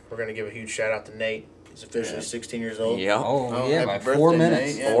action. We're gonna give a huge shout out to Nate. He's officially 16 years old. Yeah. Oh yeah, by happy 4 birthday,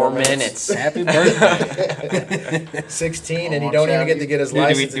 minutes. Nate. Yeah, 4 minutes. Happy birthday! 16, and he watch don't even out. get to get his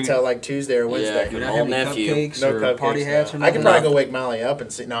license until Tuesday or Wednesday. Good Do old not have any nephew. cupcakes No or cupcakes, party hats or I nothing. can probably go wake Molly up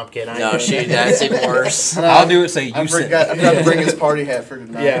and see. No, I'm kidding. I ain't No, doing that. that's even worse. I'll do it. Say you I said. forgot to bring his party hat for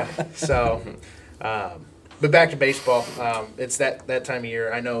tonight. Yeah. So, but back to baseball. It's that time of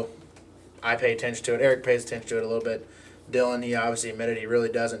year. I know I pay attention to it. Eric pays attention to it a little bit. Dylan, he obviously admitted he really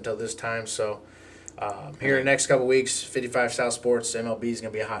doesn't until this time. So, here in the next couple weeks, 55 South Sports, MLB is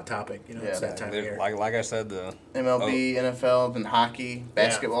going to be a hot topic. It's that time of year. Like I said, the MLB, NFL, then hockey,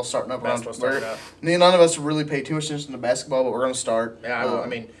 basketball starting up. Basketball starting up. None of us really pay too much attention to basketball, but we're going to start. Yeah,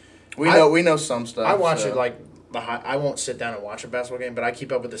 we know some stuff. I watch it I won't sit down and watch a basketball game, but I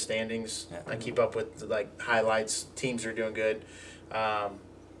keep up with the standings. Yeah. I keep up with highlights. Teams are doing good.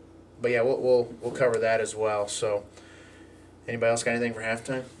 But yeah, we'll cover that as well. So, anybody else got anything for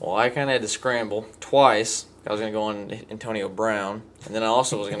halftime? Well, I kind of had to scramble twice. I was going to go on Antonio Brown, and then I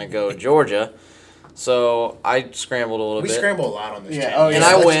also was going to go Georgia. So I scrambled a little bit. We scramble a lot on this channel. Oh, yeah. And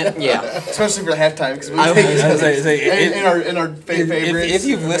I went, especially for halftime because we in our favorites. If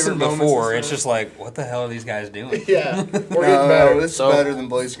you've listened before, it's just like, what the hell are these guys doing? Yeah, we're getting better. This is better than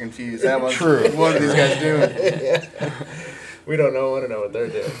Blaze Confused. That one's True. What are these guys doing? We don't want to know what they're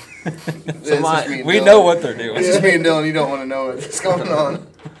doing. We know what they're doing. It's just me and Dylan. You don't want to know what's going on.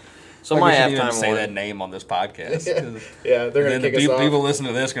 So like my we shouldn't even halftime say one. that name on this podcast. Yeah, they're going to kick us off. People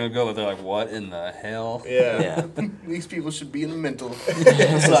listening to this going to go, they're like, what in the hell? Yeah. These people should be in a mental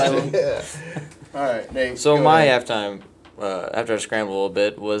asylum. Yeah. All right, Nate. So go my ahead. halftime, after I scrambled a little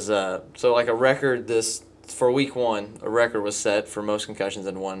bit, was a record for week 1. A record was set for most concussions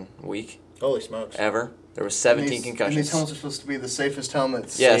in 1 week Holy smokes. ever. There was 17 And concussions. these helmets are supposed to be the safest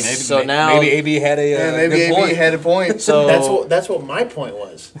helmets. Yes. Maybe, now maybe AB had a maybe good AB point. had a point. So that's what my point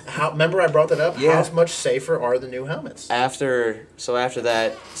was. Remember I brought that up? Yeah. How much safer are the new helmets? after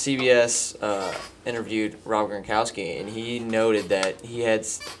that, CBS interviewed Rob Gronkowski, and he noted that he had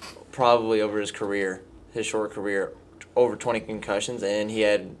probably over his short career, over 20 concussions, and he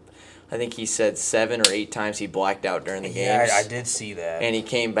had, I think he said 7 or 8 times he blacked out during the games. Yeah, I did see that. And he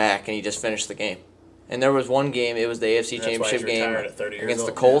came back and he just finished the game. And there was one game, it was the AFC That's why Championship he's game retired at 30 years against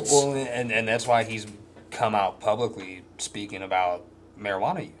the old. Colts. Well, and that's why he's come out publicly speaking about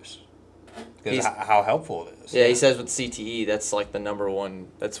marijuana use. because how helpful it is. Yeah, he says with CTE, that's like the number one.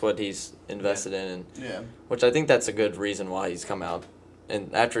 That's what he's invested in, and which I think that's a good reason why he's come out.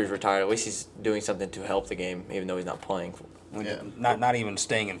 And after he's retired, at least he's doing something to help the game, even though he's not playing. Not even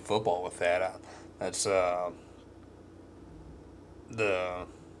staying in football with that. That's the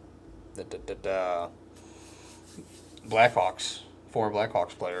Blackhawks, former Blackhawks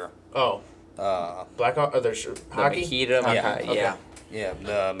player. Oh. Blackhawk. There's hockey. Makita, yeah. Yeah,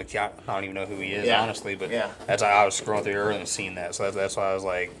 the McKeon, I don't even know who he is, Yeah. honestly, but Yeah. that's I was scrolling through earlier and seeing that, so that's why I was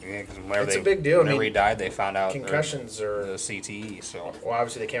like, because It's a big deal. I Whenever mean, he died, they found out concussions are. the CTE. So Well,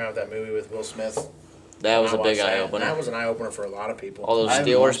 obviously they came out with that movie with Will Smith. That was I a watched big that, eye and opener. That was an eye opener for a lot of people. All those I haven't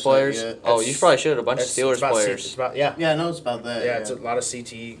Steelers watched that players. yet. Oh, you probably should. A bunch of It's Steelers about players. It's about, yeah. Yeah, I know it's about that. Yeah, it's a lot of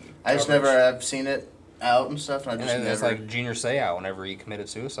CTE. I just coverage. never have seen it out and stuff, and I just and never. it's like Junior Seau whenever he committed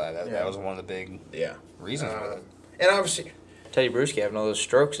suicide. That Yeah. was one of the big Yeah. reasons with it. And obviously, Teddy Bruschi having all those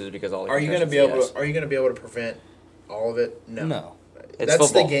strokes is because all the are you going to concussions be he able has. to? Are you going to be able to prevent all of it? No. It's That's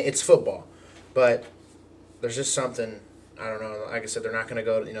football. the game. It's football, but there's just something. I don't know. Like I said, they're not going to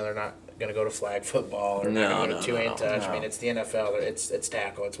go. They're not going to go to flag football. They're not going to go to two-hand touch. I mean, it's the NFL. It's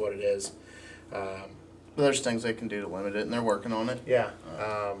tackle. It's what it is. But there's things they can do to limit it, and they're working on it. Yeah.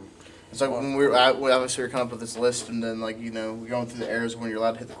 It's like when we obviously were coming up with this list, and then we're going through the eras when you're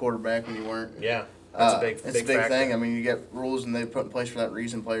allowed to hit the quarterback when you weren't. Yeah. That's a big. It's big a big factor. thing. I mean, you get rules, and they put in place for that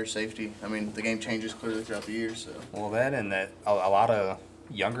reason, player safety. I mean, the game changes clearly throughout the years. So. Well, that and that a lot of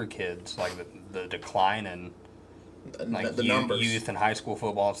younger kids, like the decline in like the numbers. youth and high school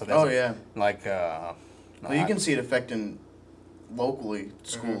football and stuff. Oh yeah. Like Well, you can see it affecting locally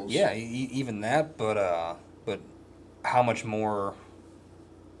schools. Yeah, even that, but how much more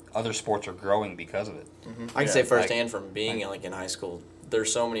other sports are growing because of it. I can say firsthand from being in high school,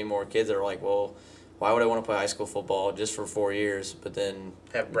 there's so many more kids that are like, well, why would I want to play high school football just for 4 years, but then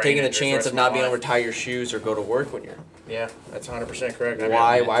Have brain taking a injuries chance the of rest not my being able life. to tie your shoes or go to work when you're Yeah, that's 100% correct. I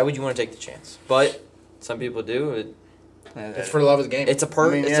mean, why would you want to take the chance? But some people do. It's for the love of the game. It's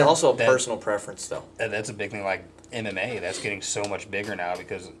it's also a personal preference though. That's a big thing. Like MMA, that's getting so much bigger now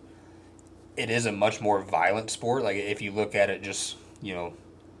because it is a much more violent sport. Like if you look at it just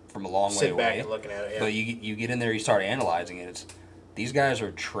from a long way Sit back away, and looking at it. Yeah. but you get in there, you start analyzing it. These guys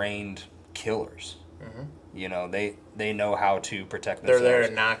are trained killers. They know how to protect They're themselves. there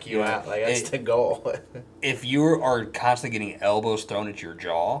to knock you out. Like that's the goal. If you are constantly getting elbows thrown at your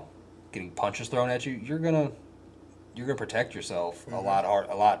jaw, getting punches thrown at you, you're gonna protect yourself a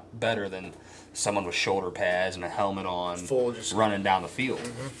lot better than someone with shoulder pads and a helmet on, Full just running down the field.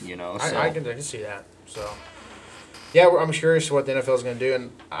 So. I can see that. So, yeah, I'm curious what the NFL is going to do,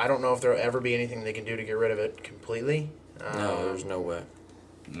 and I don't know if there'll ever be anything they can do to get rid of it completely. No, there's no way.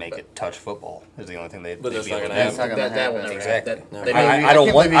 Make it touch football is the only thing they'd But be that's able not to gonna do. That's not gonna That will happen. never Exactly. happen. No. They I- may- I don't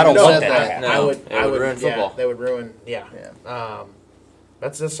can't want believe you that said to that. happen. No, I would. it I would would ruin football. Yeah, they would ruin. Yeah. Yeah.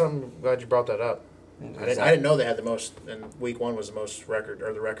 That's something. I'm glad you brought that up. I didn't know they had the most. And week 1 was the most record,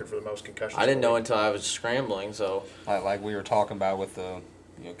 or the record for the most concussions. I didn't per know week. until I was scrambling. So Like we were talking about with the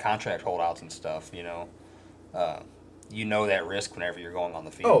contract holdouts and stuff. That risk whenever you're going on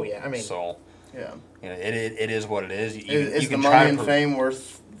the field. Oh, yeah, I mean- so Yeah. it is what it is. Is you the can money try to and prov- fame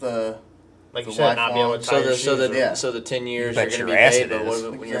worth the? Like you the said, not be able to tie so your the shoes or- so the 10 years bet you're going to your be ass paid, it but what is.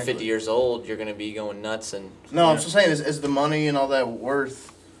 when you're 50 Exactly. years old, you're going to be going nuts and No, I'm just saying, is the money and all that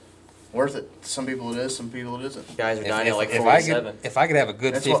worth it? Some people it is, some people it isn't. guys are dying at like if I 47. if I could have a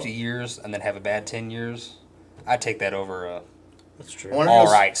good That's 50 what- years and then have a bad 10 years, I'd take that over a That's true. I wonder all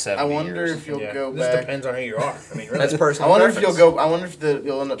if- right 70 I wonder years. if you'll Yeah. go This back. depends on who you are. I mean, really. That's I personal. wonder if preference. you'll go. I wonder if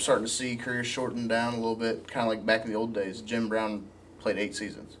you'll end up starting to see careers shortened down a little bit, kind of like back in the old days. Jim Brown played 8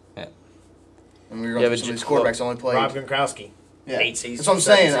 seasons. Yeah. And we were Yeah, going but through some of these quarterbacks only played. Rob Gronkowski. Yeah. 8 seasons. That's what I'm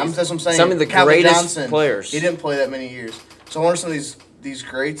 7 saying. seasons. That's what I'm saying. Some of the Calvin greatest Johnson, players. He didn't play that many years. So I wonder some of these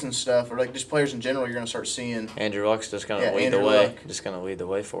greats and stuff, or like just players in general, you're going to start seeing Andrew Luck's just going to Yeah, lead the Andrew way. Luck. Just going to lead the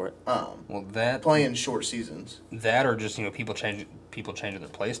way for it. Well, that playing short seasons. that or just people changing their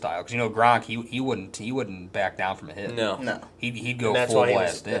play style because Gronk he wouldn't back down from a hit. No. No. He'd go And that's full why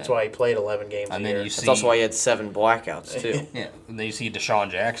blast in. that's why he played 11 games And a then year. you see That's also why he had 7 blackouts too. yeah. And then you see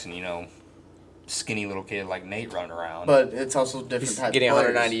Deshaun Jackson, skinny little kid like Nate running around. But it's also different He's types getting of players.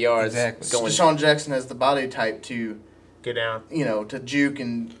 190 yards. Exactly. Going Deshaun Jackson has the body type to, Get down. to juke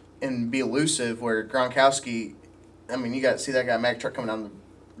and be elusive, where Gronkowski, I mean, you got to see that guy Mack truck coming down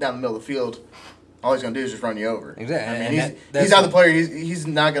the middle of the field. all he's gonna do is just run you over. Exactly. I mean, And he's that's not the player. He's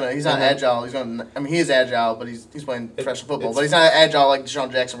not agile. He is agile, but he's playing professional football. But he's not agile like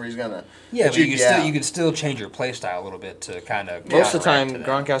Deshaun Jackson, where he's gonna. Yeah, but juke out. you can still change your play style a little bit to kind of. Most of the time,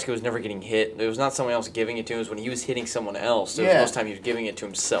 Gronkowski was never getting hit. It was not someone else giving it to him. It was when he was hitting someone else. It was most of the time he was giving it to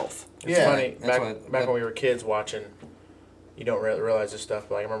himself. It's funny. That's Back when we were kids watching, you don't realize this stuff,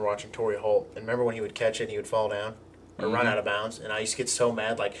 but I remember watching Torrey Holt, and remember when he would catch it and he would fall down or run out of bounds, and I used to get so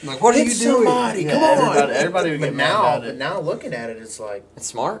mad, like what are you doing? Somebody, come on! Everybody would get mad about it. But now looking at it, it's like It's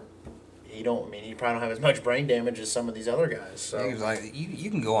smart. you probably don't have as much brain damage as some of these other guys. So It was like you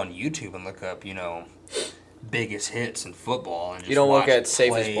can go on YouTube and look up, biggest hits in football, and just You don't look watch at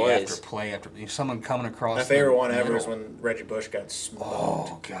safest play plays. after play after someone coming across. my favorite the one ever is middle. when Reggie Bush got smoked.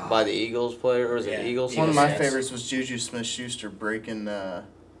 Oh God! By the Eagles player, or was it Yeah. Eagles? One of my Yes. favorites was Juju Smith-Schuster breaking,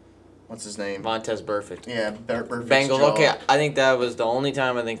 what's his name? Montez Burfict. Yeah, Burfikt's Bengals. jaw. Okay, I think that was the only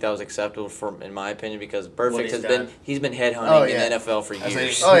time I think that was acceptable in my opinion, because Burfict he's has done. been headhunting Oh, yeah. in the NFL for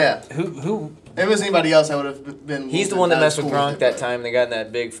years. Oh, yeah. Who? If it was anybody else, I would have been. He's the one that messed with cool Gronk it, that but- time. They got in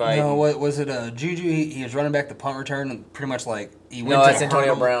that big fight. No, what was it? Juju. He was running back the punt return and pretty much like he went No, to that's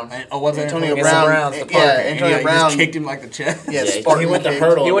Antonio hurdle. Brown. Oh, was it Antonio Against the Brown. Browns, the yeah, punter. Antonio He Brown just kicked him like the chest. Yeah, Yeah, Spartan he went to kicked-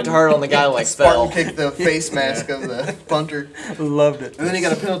 hurdle. He went to hurdle and the guy like Spartan fell. kicked the face mask of the punter, Loved it. and then he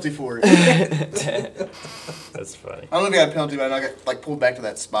got a penalty for it. I That's funny. don't know if he got a penalty, but I got pulled back to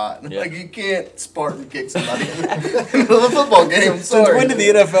that spot. Yeah. Like you can't Spartan kick somebody in the middle of a football game. Since Sorry. when did the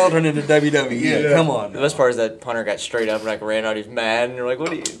NFL turn into WWE? Yeah. Come on. The best part is that punter got straight up and ran out. He's mad, and you're like, "What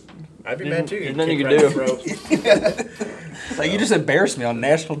are you?" I'd be mad too. There's You'd nothing kick you can right do. in the throat. Like you just embarrassed me on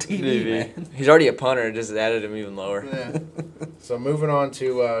national TV, man. He's already a punter. It just added him even lower. Yeah. So moving on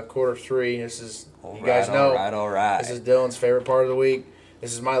to quarter three. This is you guys know. All right. This is Dylan's favorite part of the week.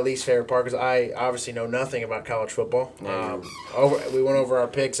 This is my least favorite part because I obviously know nothing about college football. We went over our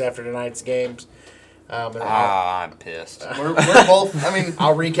picks after tonight's games. I'm pissed. We're both. I mean,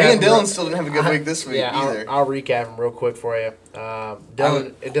 I'll recap. me and them Dylan real- still didn't have a good week this week Yeah, either. I'll recap them real quick for you.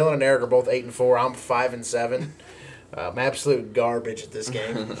 Dylan and Eric are both 8-4. I'm 5-7. I'm absolute garbage at this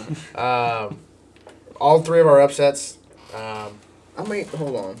game. All three of our upsets. I mean,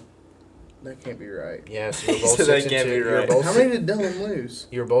 hold on. That can't be right. Yes, you were both So that 6-2. can't be You were right. both How many did Dylan lose?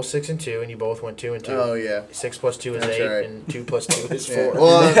 You were both 6-2, and you both went 2-2. Oh yeah. 6 plus 2 is That's 8, right. and 2 plus 2 is 4. Yeah.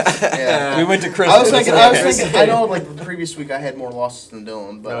 Well, yeah. We went to Christmas. I was thinking. I know, like the previous week, I had more losses than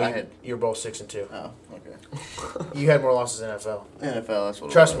Dylan, but No, I had. you were both 6-2. Oh, okay. You had more losses than NFL. NFL. That's what.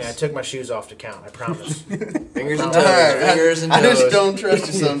 Trust it me, was. I took my shoes off to count. I promise. Fingers and All toes. right. Fingers and I toes. just don't trust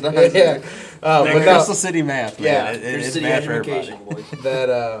you sometimes. yeah. That But Crystal City math, man. Yeah. It's math for everybody.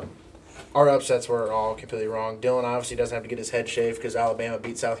 that our upsets were all completely wrong. Dylan obviously doesn't have to get his head shaved because Alabama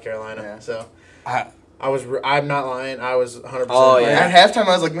beat South Carolina. Yeah. So I- I'm not lying. I was 100%. Oh, right. yeah. At halftime,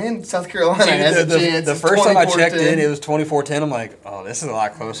 I was like, "Man, South Carolina has a chance." the It's first time I checked 24-10. in, it was 24-10. I'm like, oh, this is a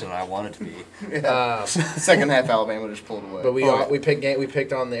lot closer than I want it to be. Second half, Alabama just pulled away. But we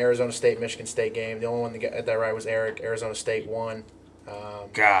picked on the Arizona State Michigan State game. The only one that got that right was Eric. Arizona State won.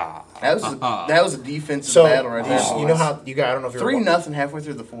 God. that was a defensive So battle right there. you know how you got? I don't know if you're 3-0 halfway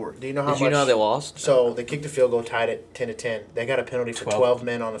through the fourth. Do you know how Did much? you know they lost? So they kicked the field goal, tied it 10-10. They got a penalty for 12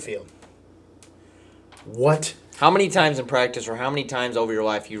 men on the field. What? How many times in practice or how many times over your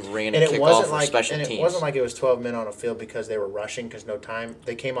life you ran a And it kickoff wasn't for like special and teams? it wasn't like it was 12 men on a field because they were rushing because no time.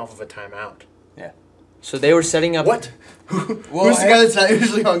 They came off of a timeout. Yeah. So they were setting up. What? Well, Who's the guy that's not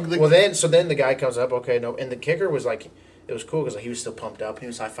usually on the? Well, then the guy comes up. Okay, no, and the kicker was like, it was cool because he was still pumped up. He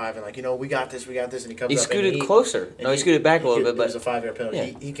was high fiving like, we got this, and he comes He up. scooted and closer. No, he scooted back a little bit, It was but a 5-yard penalty.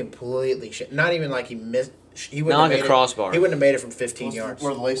 Yeah. He completely not even like he missed. He wouldn't Not have like a made crossbar. He wouldn't have made it from 15 yards.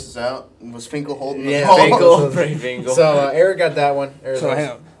 Where the laces out? Was Finkel holding the Yeah, ball? Finkel. Finkel. So Eric got that one. So Arizona- hang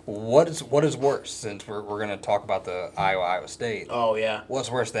on. What is worse? Since we're going to talk about the Iowa State. Oh yeah, What's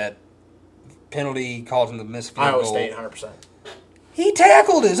worse, that penalty causing the missed field Iowa goal? State, 100%. He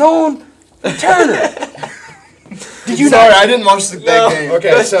tackled his own returner. Did you Sorry, not? I didn't watch that game.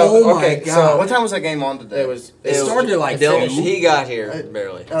 Okay, so Oh my okay, God. What time was that game on today? it was. It started like Dylan, 2. he got here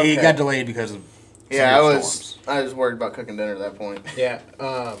barely. He Okay. got delayed because of Yeah, thunderstorms. I was worried about cooking dinner at that point. Yeah.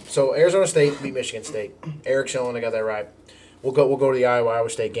 So Arizona State beat Michigan State. Eric Schilling got that right. We'll go to the Iowa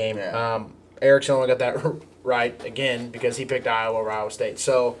State game. Yeah. Eric Schilling got that right again because he picked Iowa over Iowa State.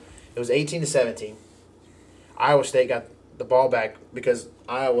 So it was 18-17. Iowa State got the ball back because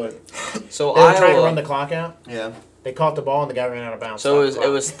Iowa. So They were trying to Iowa. run the clock out. Yeah. They caught the ball and the guy ran out of bounds. So Stopped it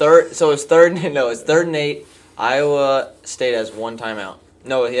the was clock. third. So it's third. No, it's 3rd and 8. Iowa State has one timeout.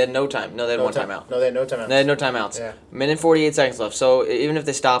 No, he had no time. No, they had one timeout. No, they had no timeout. They had no timeouts. Yeah. Minute 48 seconds left. So even if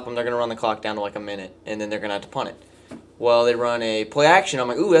they stop them, they're going to run the clock down to like a minute, and then they're going to have to punt it. Well, they run a play action. I'm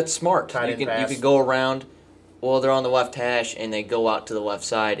like, ooh, that's smart. Tight You end can pass. you could go around. Well, they're on the left hash and they go out to the left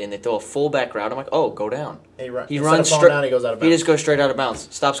side and they throw a fullback route. I'm like, oh, go down. He He instead runs of falling straight. down, he goes out of He bounds. just goes straight out of bounds.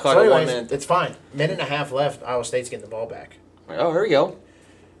 Stops clock So at 1 anyways, minute. it's fine. Minute and a half left. Iowa State's getting the ball back. Oh, here we go.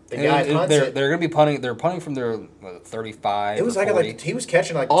 The guy punts it. They're going to be punting. They're punting from their 35. It was or like 40. he was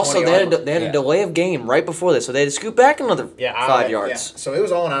catching like Also, 20 they had a delay of game right before this, so they had to scoot back another 5 yards. Yeah. So it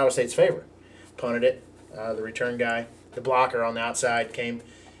was all in Iowa State's favor. Punted it. The return guy, the blocker on the outside came.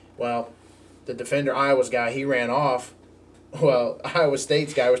 Well, the defender, Iowa's guy, he ran off. Well, Iowa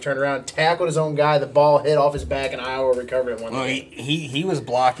State's guy was turned around, tackled his own guy. The ball hit off his back, and Iowa recovered it. Well, he was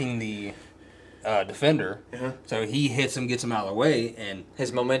blocking the defender, so he hits him, gets him out of the way, and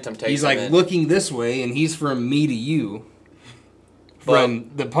His momentum takes he's him like in. looking this way, and he's from me to you. From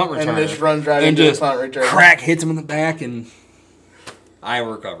the punt returner. And just runs right and into the just punt returner. Crack hits him in the back, and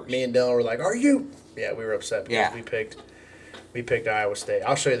Iowa recovers. Me and Dylan were like, "Are you?" Yeah, we were upset because Yeah. we picked Iowa State.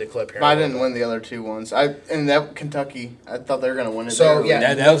 I'll show you the clip here. But I didn't win the other two ones. In that Kentucky, I thought they were gonna win it. So They yeah,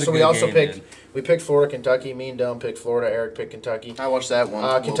 really- That was a so we good also game, picked man. we picked Florida, Kentucky. Me and Dylan picked Florida. Eric picked Kentucky. I watched that one. a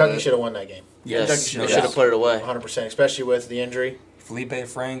little Kentucky bit. should have won that game. Yes, Kentucky they should've should have lost. put it away. 100%, especially with the injury Felipe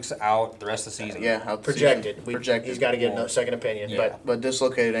Franks out the rest of the season. Yeah, out the projected. season. Projected. He's got to get another second opinion. Yeah. But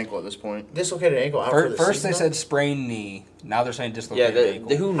dislocated ankle at this point. Dislocated ankle out for the First season, they said sprained knee. Now they're saying Yeah, dislocated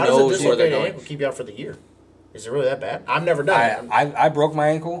ankle. who How does a knows where they're dislocated going? ankle keep you out for the year? Is it really that bad? I've never done it. I broke my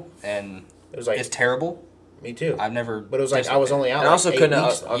ankle, and It was like it's terrible. me too. I've never. But it was like I was only out. And like also 8 couldn't.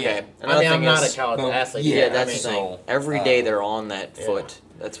 weeks, though. Okay. Yeah. Another I mean, I'm thing not is- a college Well, athlete. Yeah, Yeah, that's I the mean, thing. so, Every day they're on that yeah. foot.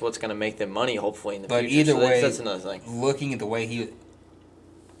 That's what's going to make them money, hopefully, in the But future. either So that's- way, that's another thing. looking at the way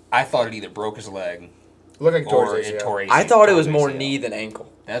I thought it either broke his leg Look like or towards it ACL. tore his. I thought it was ACL. more knee than ankle.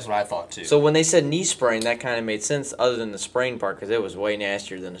 That's what I thought too. So when they said knee sprain, that kind of made sense, other than the sprain part, because it was way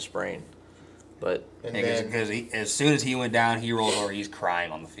nastier than a sprain. But And because then, as soon as he went down, he rolled over. He's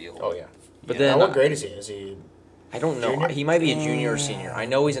crying on the field. oh yeah. but Yeah. then Now, what grade is he? Is he? I don't know. Junior? He might be a junior or senior. I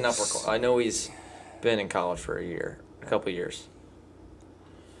know he's an upper. I know he's been in college for a couple of years.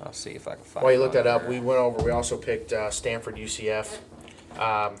 I'll see if I can find. While you it look on that up, here. we went over. We also picked Stanford, UCF.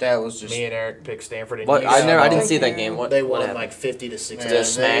 That was just. Me and Eric picked Stanford and But UCF. I didn't see that game. What They what won happened? like 50-60. Man,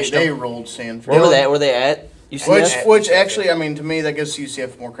 Just smashed they them. rolled Stanford. Where were they? Were they at UCF? Which actually, I mean, to me, that gives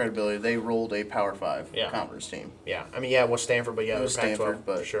UCF more credibility. They rolled a Power 5 Yeah. conference team. Yeah, I mean, yeah, it was Stanford, but yeah, It it was was Pac-12 Stanford,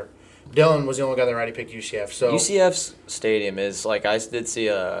 but- for sure. Dylan was the only guy that already picked UCF. So UCF's stadium is like I did see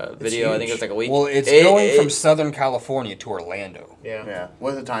a video. I think it huge. was like a week. Well, it's It- going it- from Southern California to Orlando. yeah, Yeah,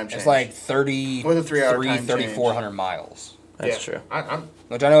 with a time change. It's like 30, With a 3-hour time 3,400 miles. That's yeah. true. I'm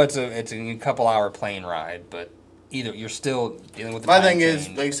Which I know it's a couple hour plane ride, but either you're still dealing with the My time thing is,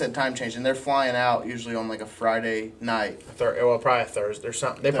 change. like you said, time change, and they're flying out usually on like a Friday night. well, probably a Thursday or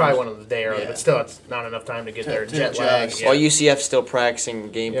something. They probably went on the day early, Yeah. but still, it's not enough time to get there. To Jet lag. adjust. Yeah. While UCF's still practicing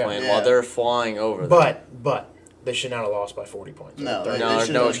game Yeah. plan Yeah. while they're flying over. there. But they should not have lost by 40 points. No, No, they there's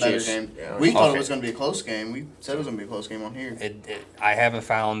should no have done a better excuse. game. Yeah. We thought Okay. it was going to be a close game. We said it was going to be a close game on here. I haven't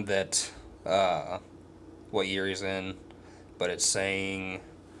found that what year he's in, but it's saying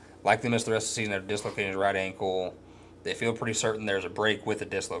likely miss the rest of the season after dislocating his right ankle. They feel pretty certain there's a break with a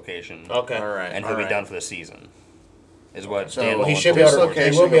dislocation. Okay. All right. And he'll be done for the season. Is what So, Dan Well, he Mullen should be told able us. to. He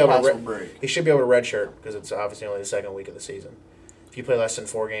Dislocation will be of able a to. possible break. He should be able to redshirt because it's obviously only the second week of the season. If you play less than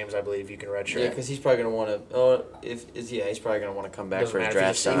 4 games, I believe you can redshirt. Yeah, because he's probably gonna want to. He's probably gonna want to come back Doesn't for his matter if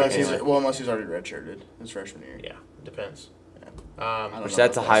draft he's stock. Unless he's, anyway. unless he's already redshirted his freshman year. Yeah, depends. I don't Which know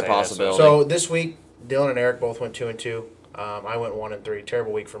that's a about high say that, possibility. So this week, Dylan and Eric both went 2-2. I went 1-3.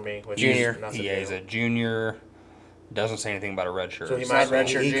 Terrible week for me. Which Junior. Is nothing Yeah, he's new. a junior. Doesn't say anything about a red shirt. So he He's might not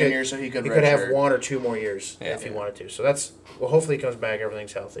redshirt he junior, so he could He could have redshirt. 1 or 2 more years Yeah. if he wanted to. So that's hopefully he comes back.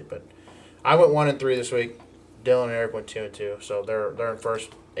 Everything's healthy. But I went 1-3 this week. Dylan and Eric went 2-2. So they're in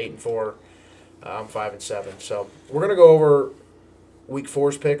first, 8-4. I'm 5-7. So we're gonna go over week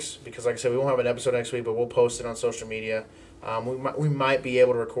 4's picks because, like I said, we won't have an episode next week, but we'll post it on social media. We might be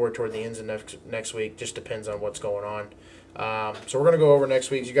able to record toward the ends of next week. Just depends on what's going on. So we're gonna go over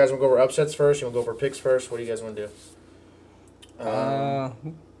next week. You guys want to go over upsets first? You want to go over picks first? What do you guys want to do?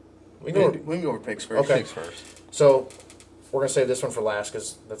 We can go. We can go over picks first. Okay. Picks first. So we're gonna save this one for last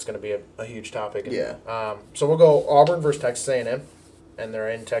because that's gonna be a huge topic. And, Yeah. So we'll go Auburn versus Texas A&M, and they're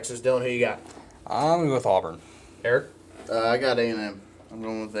in Texas. Dylan, who you got? I'm going to go with Auburn. Eric. I got A&M. I'm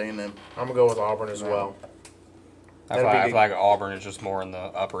going with A&M. I'm gonna go with Auburn as well. I That'd be feel good. like Auburn is just more in the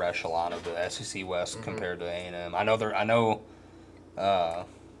upper echelon of the SEC West Mm-hmm. compared to A&M. I know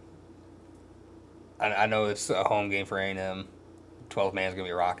it's a home game for A&M. 12 man's gonna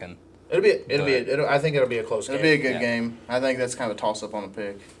be rocking. I think it'll be a close It'll game. be a good Yeah. game. I think that's kind of a toss-up on the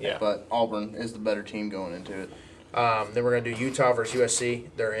pick. Yeah. But Auburn is the better team going into it. Then we're going to do Utah versus USC.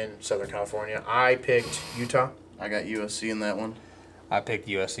 They're in Southern California. I picked Utah. I got USC in that one. I picked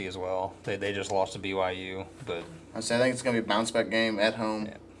USC as well. They just lost to BYU, but I think it's going to be a bounce back game at home.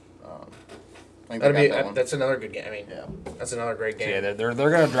 Yeah. I think they got that one. That's another good game. I mean, that's another great game. so yeah, they're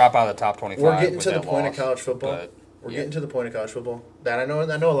going to drop out of the top 25. We're getting with to the that point loss, of college football. but, We're yeah. getting to the point of college football that I know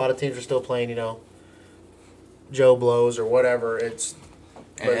a lot of teams are still playing, Joe blows or whatever. But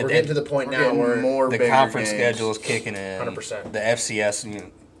we're getting to the point now where more the bigger conference games. schedule is kicking in. 100%. The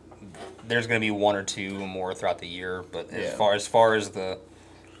FCS, there's going to be one or two more throughout the year, but as Yeah. far as the,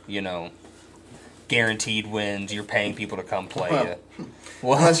 guaranteed wins, you're paying people to come play you.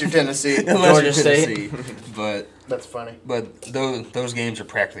 Well, Unless you're Tennessee. unless Georgia you're State. Tennessee. but that's funny. those games are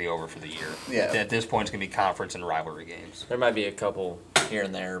practically over for the year. Yeah. At this point, it's going to be conference and rivalry games. There might be a couple here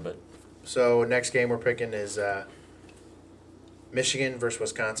and there, but So next game we're picking is Michigan versus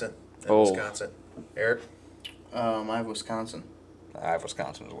Wisconsin. Wisconsin. Eric, I have Wisconsin. I have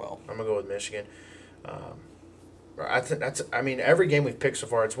Wisconsin as well. I'm gonna go with Michigan. I think every game we've picked so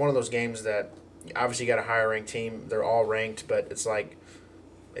far, it's one of those games that obviously you got a higher ranked team. They're all ranked, but it's like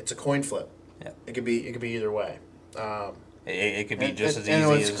it's a coin flip. Yeah. It could be either way. It could be just as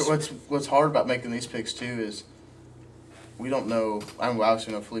And easy as what's hard about making these picks too is we don't know. I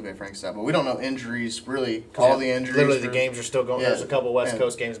obviously know Felipe Frank's out, but we don't know injuries really. All the injuries. Literally, the games are still going. Yeah. There's a couple West Yeah.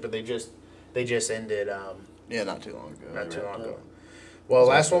 Coast games, but they just ended. Not too long ago. Not too long ago. Well,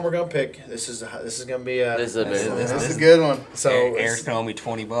 last one we're gonna pick. This is gonna be a. this is a big one. This is a good one. So Eric's going to owe me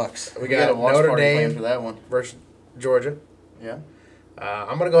 $20. we We got a got watch Notre party planned for Dame that one. versus Georgia. Yeah.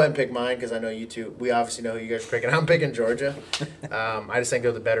 I'm gonna go ahead and pick mine because I know you two. We obviously know who you guys are picking. I'm picking Georgia. I just think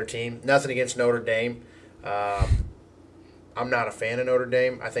they're the better team. Nothing against Notre Dame. I'm not a fan of Notre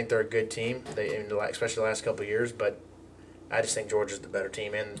Dame. I think they're a good team. Especially the last couple of years, but I just think Georgia's the better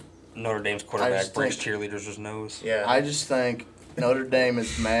team. And Notre Dame's I quarterback just breaks think- cheerleaders' nose. yeah, I just think Notre Dame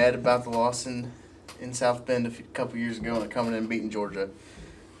is mad about the loss in South Bend a couple years ago and they're coming in and beating Georgia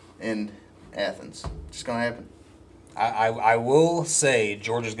in Athens. Just going to happen. I will say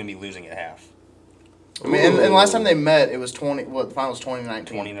Georgia's going to be losing at half, I mean, and last time they met, it was 20. What the final was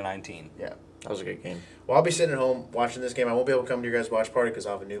 2019. 20-19. Yeah. That was a good game. well, I'll be sitting at home watching this game. I won't be able to come to your guys' watch party because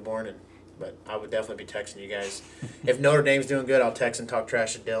I have a newborn, but I would definitely be texting you guys. If Notre Dame's doing good, I'll text and talk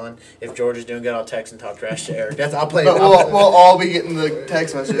trash to Dylan. If Georgia's doing good, I'll text and talk trash to Eric. I'll play. But we'll all be getting the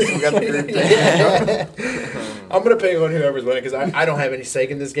text messages. We got the group text. I'm gonna pick on whoever's winning because I don't have any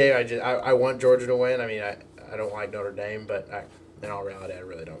stake in this game. I want Georgia to win. I mean, I don't like Notre Dame, but in all reality, I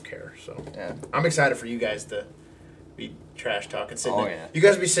really don't care. So Yeah. I'm excited for you guys to be trash talking. Oh, yeah. You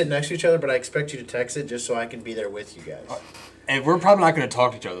guys will be sitting next to each other, but I expect you to text it just so I can be there with you guys. And we're probably not going to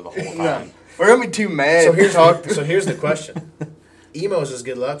talk to each other the whole No. time. We're going to be too mad. So here's the question: Emos is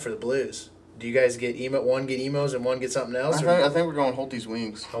good luck for the Blues. Do you guys get one get emos and one get something else? I think we're going Holtby's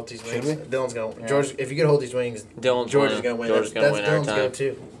wings. Holtby's Should wings. we? Dylan's going. Yeah. George, if you get Holtby's wings, Dylan's Georgia's winning. going to win. Georgia's That's gonna win every Dylan's time. go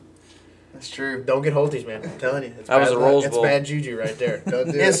too. That's true. Don't get Holtby's, man. I'm telling you, it's That was bad a luck. Rose It's Bowl. bad juju right there.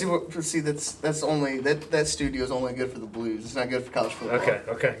 Don't do Yeah, it. see, that's only that studio is only good for the Blues. It's not good for college football.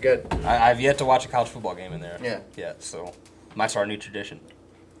 Okay, good. I've yet to watch a college football game in there. Yeah. Yeah, so might start a new tradition.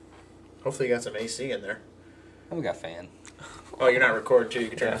 Hopefully you got some AC in there. And we got fan. Oh, you're not recording too. You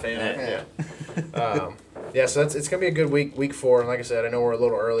can turn the fan on. Yeah. So it's gonna be a good week, week 4. And like I said, I know we're a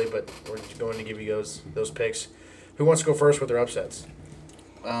little early, but we're going to give you those picks. Who wants to go first with their upsets?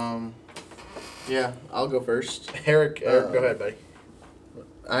 Yeah, I'll go first. Eric, go ahead, buddy.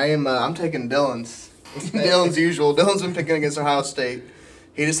 I'm taking Dylan's. Dylan's usual. Dylan's been picking against Ohio State.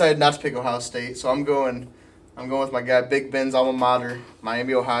 He decided not to pick Ohio State, so I'm going with my guy Big Ben's alma mater,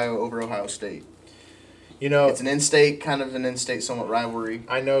 Miami, Ohio, over Ohio State. You know, It's an in-state, kind of an in-state somewhat rivalry.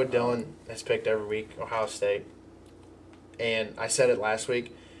 I know Dylan has picked every week Ohio State, and I said it last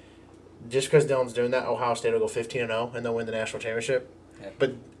week. Just because Dylan's doing that, Ohio State will go 15-0 and they'll win the national championship. Yep.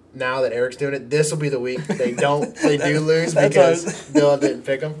 But now that Eric's doing it, this will be the week they do lose That's because what Dylan didn't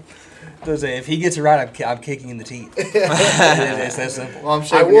pick them. If he gets it right, I'm kicking in the teeth. It's that simple. Well, I'm I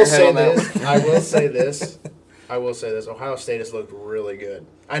shaking will your head say on that this. one. I will say this. Ohio State has looked really good.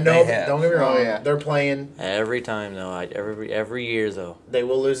 I know. They have. Don't get me wrong. Oh, yeah. They're playing. Every time though, every year though. They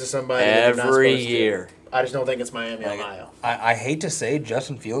will lose to somebody. that they're not Every supposed to. year. I just don't think it's Miami, Like, Ohio. I hate to say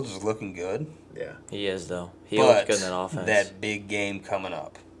Justin Fields is looking good, Yeah. He is though. He but looks good in that offense. that big game coming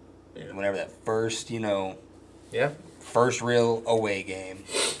up, Yeah. whenever that first, Yeah. first real away game,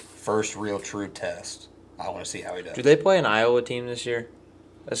 first real true test, I want to see how he does. Do they play an Iowa team this year?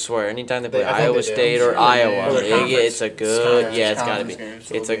 I swear, anytime they play I think Iowa they do. State I'm or sure Iowa, they do. it's a good. It's Yeah, it's got to conference be. game,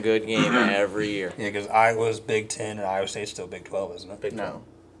 so It's it'll a be- good game every year. Yeah, because Iowa's Big 10 and Iowa State's still Big 12, isn't it? Big No.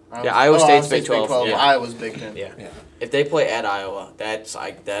 Yeah, Iowa State's Big 12. Yeah. Iowa's Big 10. Yeah. If they play at Iowa,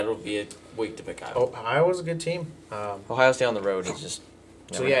 that'll be a week to pick Iowa. Oh, Iowa's a good team. Ohio State on the road is just.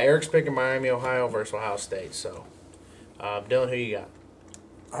 So yeah, Eric's picking Miami, Ohio versus Ohio State. So, Dylan, who you got?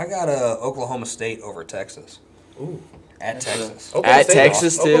 I got Oklahoma State over Texas. Ooh. At Texas. At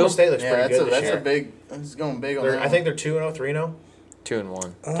Texas, too? Oklahoma State looks Yeah, pretty good this that's year. a big. It's going big on that. I think they're 2-0, 3-0.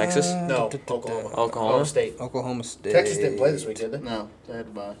 2-1. Texas. No, Oklahoma. Oklahoma State. Oklahoma State. Texas didn't play this week, did they? No, they had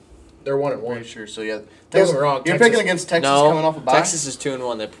to buy. They're 1-1. Pretty sure. So yeah, Don't get me wrong, You're Texas- picking against Texas No, coming off a bye. Texas is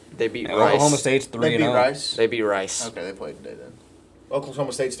 2-1. They beat And Rice. Oklahoma State's 3-0. They beat Rice. They beat Rice. Okay, they played today then.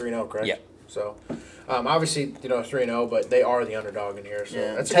 Oklahoma State's 3-0, correct? Yeah. So, obviously, 3-0, but they are the underdog in here. So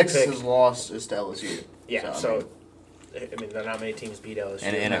Yeah, that's a good pick. Texas's loss is to LSU. Yeah. So, So, I mean, not many teams beat LSU.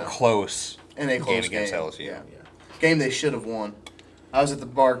 And in a No. close in a close game against LSU. Yeah. Yeah. Game they should have won. I was at the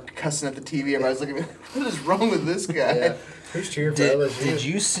bar cussing at the TV. Everybody's looking at me. What is wrong with this guy? Yeah. Who's cheering for Did, LSU? did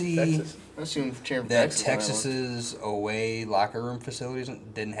you see Texas. I assume cheering for that Texas. on that one. Texas's away locker room facilities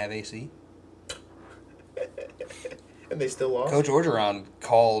didn't have AC? And they still lost. Coach Orgeron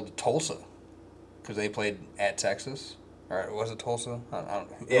called Tulsa because they played at Texas. Or was it Tulsa? I don't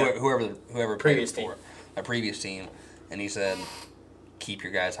know. Yeah. Whoever Previous played team. for a previous team, and he said, "Keep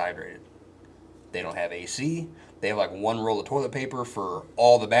your guys hydrated. They don't have AC. They have like one roll of toilet paper for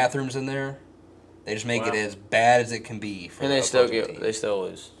all the bathrooms in there. They just make it Wow. as bad as it can be for And the they still opposing team." they still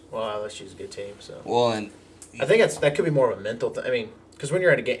lose. Well, LSU's a good team. So Well, and I think that could be more of a mental thing. I mean, because when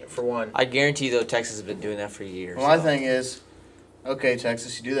you're at a game, for one, I guarantee though Texas has been doing that for years. Well, my thing is, okay,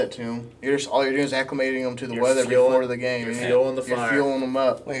 Texas, you do that to them. All you're doing is acclimating them to the You're weather fueling- before the game. you're You know? fueling the You're fire. fueling them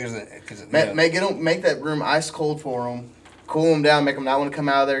up. because Make that room ice cold for them. Cool them down. Make them not want to come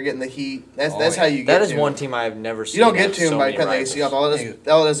out of there getting the heat. That's Oh, how yeah. you get. That is to one 'em. team I have never seen. You don't get have to them so by many cutting the AC off. rivals. All it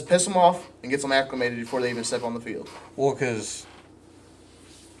does is piss them off and gets them acclimated before they even step on the field. Well, because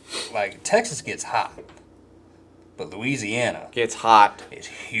like Texas gets hot, but Louisiana Gets hot. is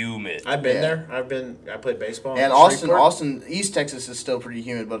humid. I've been Yeah. there. I played baseball. And in Shreveport. Austin, East Texas is still pretty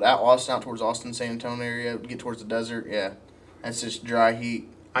humid, but out towards Austin, San Antonio area, get towards the desert, yeah, that's just dry heat.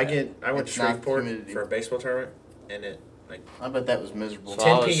 I went to It's not Shreveport humidity. for a baseball tournament, and it I bet that was miserable. So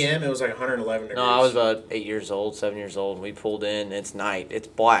 10 I was- p.m. It was like 111 degrees. No, I was about 8 years old, 7 years old, and we pulled in. It's night. It's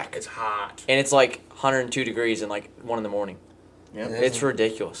black. It's hot. And it's like 102 degrees in like 1 in the morning. Yep. It's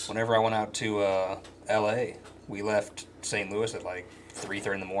ridiculous. Whenever I went out to L.A., we left St. Louis at like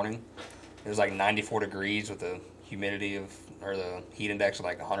 3:30 in the morning. It was like 94 degrees with the humidity or the heat index of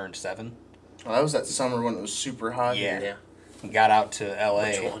like 107. Well, that was that summer when it was super hot. Yeah. here. Yeah, Got out to L.A.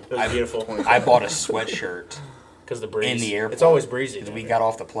 Which one? It was beautiful. I bought a sweatshirt because the breeze in the airport. It's always breezy. because we got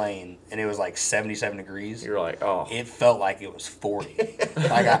off the plane and it was like 77 degrees. You're like, oh. It felt like it was 40.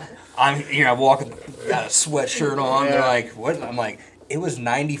 Like I'm walking, got a sweatshirt on. They're Yeah. like, what? I'm like, it was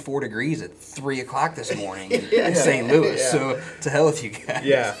 94 degrees at 3 o'clock this morning in St. Louis. Yeah. So to hell with you guys.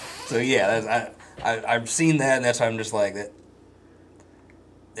 Yeah. So yeah, I've seen that, and that's why I'm just like that.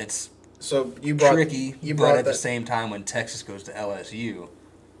 It's So you brought tricky, You but brought at the that. same time, when Texas goes to LSU,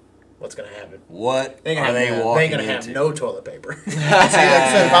 What's gonna happen? what They ain't are gonna they have, walking they ain't gonna have into? no toilet paper. See, like I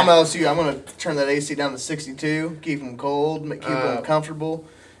said, if I'm LSU, I'm gonna turn that AC down to 62, keep them cold, keep them comfortable,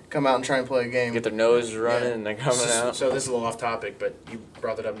 come out and try and play a game. Get their nose running and they're coming out. So this is a little off topic, but you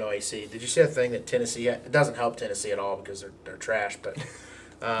brought it up. No AC. Did you see that thing that Tennessee had? It doesn't help Tennessee at all because they're trash. But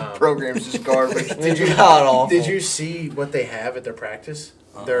Program's just garbage. Did you God awful. did you see what they have at their practice?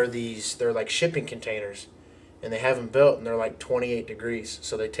 They're like shipping containers, and they have them built, and they're like 28 degrees.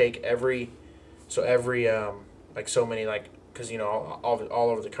 So they take every like so many because all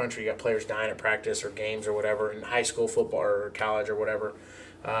over the country you got players dying at practice or games or whatever in high school football or college or whatever.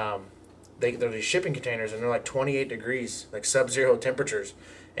 They're these shipping containers, and they're like 28 degrees, like sub-zero temperatures,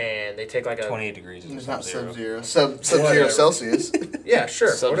 and they take like a 28 degrees. It's not sub-zero. Sub-zero. Sub-zero Whatever. Celsius. yeah, sure,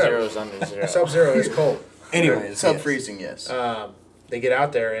 Sub-zero whatever. is under zero. Sub-zero is cold. Anyways, Sub-freezing, yes. They get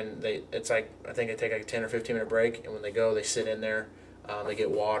out there and it's like I think they take like a 10 or 15 minute break, and when they go, they sit in there, they get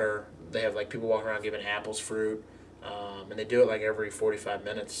water. They have like people walking around giving apples fruit, and they do it like every 45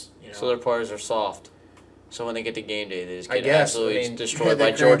 minutes. So their players are soft. So when they get to game day, they just I get guess, absolutely I mean, destroyed They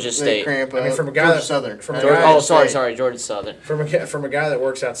by cramp- Georgia they State. cramp I mean, up. from a guy Georgia that- Southern. from a Georgia guy- Oh, State. sorry, Georgia Southern. from a guy that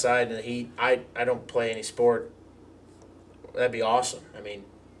works outside in the heat, I don't play any sport. That'd be awesome. I mean,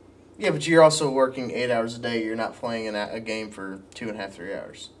 Yeah, but you're also working 8 hours a day. You're not playing in a game for 2.5, 3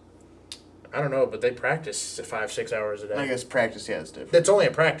 hours. I don't know, but they practice 5-6 hours a day. I guess practice, yeah, is different. That's only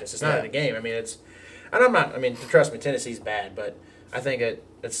a practice. It's not Yeah. in a game. I mean, it's, and I'm not. I mean, trust me, Tennessee's bad, but I think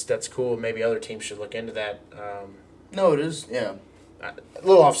that's cool. Maybe other teams should look into that. No, it is, yeah. A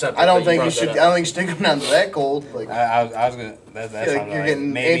little off subject. I don't but think you brought should. that I up. don't think you should take him down to that cold. Like, I was gonna. That's like something you're like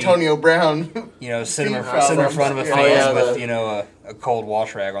getting maybe, Antonio Brown. You know, sit in feet front of a problems. fan Yeah, with the- a cold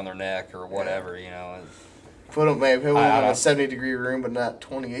wash rag on their neck or whatever. You know. Put him maybe in I a don't- 70-degree room, but not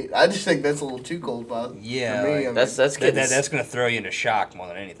 28. I just think that's a little too cold, Bob. Yeah, for me. like, I mean, That's That's getting going to throw you into shock more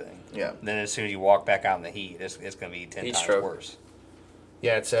than anything. yeah. Then as soon as you walk back out in the heat, it's going to be 10 Heat times stroke. worse.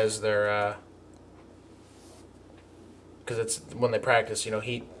 Yeah, it says they're because it's when they practice. You know,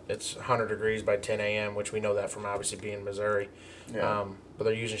 heat. It's 100 degrees by 10 a.m., which we know that from obviously being in Missouri. Yeah. But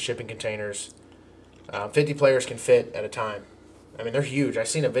they're using shipping containers. 50 players can fit at a time. I mean, they're huge. I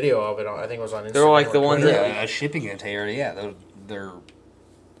seen a video of it. I think it was on Instagram. They're like or the ones Twitter. that- A shipping container, yeah,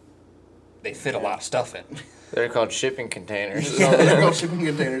 they fit a lot of stuff in. They're called shipping containers. They're called shipping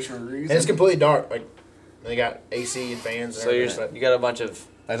containers for a reason. And it's completely dark. Like they got AC and fans. And So everything. you got a bunch of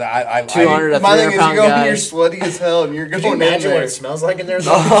I 200 to My thing is, 300-pound you go and you're guys. sweaty as hell, and you're Could going you in imagine there. what it smells like in there?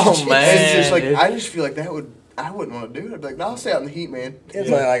 Oh man, It's just like dude. I just feel like I wouldn't want to do it. I'd be like, no, I'll stay out in the heat, man. It's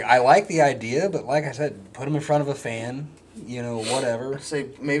like I like the idea, but like I said, put them in front of a fan, you know, whatever. I'd say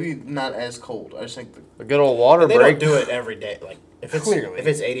maybe not as cold. I just think a good old water They break. don't do it every day. Like if it's Clearly. if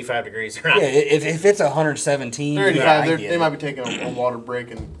it's 85 degrees, they're not. Yeah, if it's 117, they're 85. yeah, I they're, get they it. might be taking a water break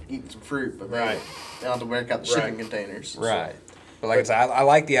and eating some fruit, but Right. they don't have to work out the Right. shipping containers. Right. But like I said, I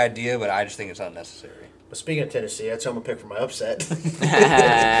like the idea, but I just think it's unnecessary. But speaking of Tennessee, that's who I'm gonna pick for my upset.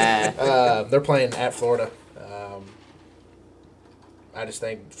 They're playing at Florida. I just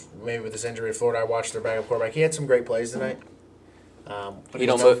think maybe with this injury to Florida, I watched their backup quarterback. He had some great plays tonight. He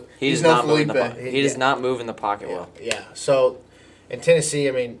don't move. He he's does no not move in the Felipe. pocket. He does Yeah. not move in the pocket Yeah, well. yeah. So in Tennessee,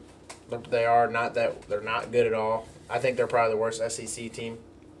 I mean, they are not that. They're not good at all. I think they're probably the worst SEC team.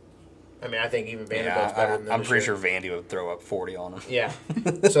 I mean, I think even Vanderbilt's better than them. I'm this pretty year. sure Vandy would throw up 40 on them. Yeah.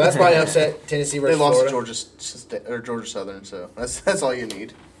 So that's my upset. Tennessee They versus lost Florida. to Georgia Southern, so that's all you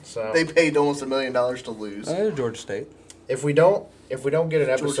need. So They paid almost $1 million to lose. Georgia State. if we don't get an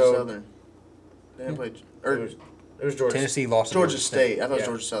Georgia episode, Southern. They didn't play. it Or was Georgia. Tennessee lost to Georgia State. I thought it was Yeah.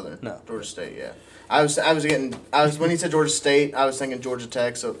 Georgia Southern. No. Georgia State. Yeah. I was when he said Georgia State, I was thinking Georgia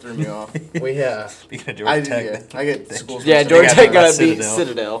Tech, so it threw me off. We Speaking of Georgia I Tech, I get schools. Yeah, mixed up. Georgia got Tech that got to beat Citadel.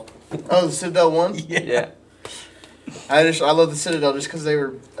 Citadel. Oh, the Citadel won. Yeah. I love the Citadel just because they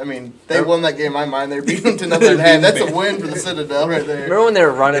were. I mean, they won that game. In my mind, they beat them to nothing. That's a win for the Citadel right there. Remember when they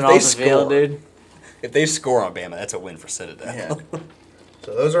were running If they off the field, score. dude? if they score on Bama, that's a win for Citadel. Yeah,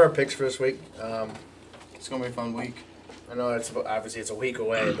 So those are our picks for this week. it's gonna be a fun week. I know obviously it's a week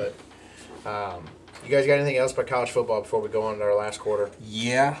away, but you guys got anything else about college football before we go on to our last quarter?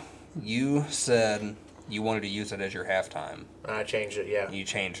 Yeah, you said you wanted to use it as your halftime. I changed it. Yeah, You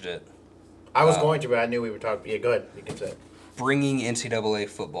changed it. I was going to, but I knew we would talk. Yeah, go ahead. You can say it. Bringing NCAA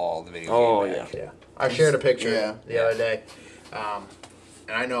football, the video Oh, game back. Yeah, I shared a picture Yeah. the other day, and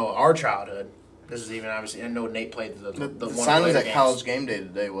I know our childhood. This is even obviously. I know Nate played the The one sign was later at games. College Game Day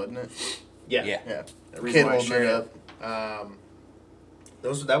today, wasn't it? Yeah, Yeah. Yeah. The reason Kid why I holding shared it it. up.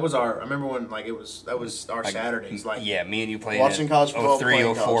 That was our. I remember when that was our Like, Saturdays. Like yeah, me and you played Watching college football, 03,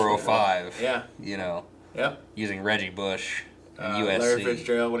 playing 04, college 05. yeah, You know, yeah. using Reggie Bush and Larry USC.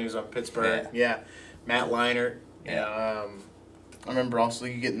 Fitzgerald when he was on Pittsburgh. Yeah, Matt Leinart. Yeah. I remember also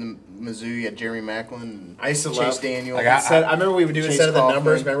you getting the Mizzou. You had Jeremy Macklin. And I used to Chase love Daniel. Like, I remember we would do Chase instead of the Kaufman.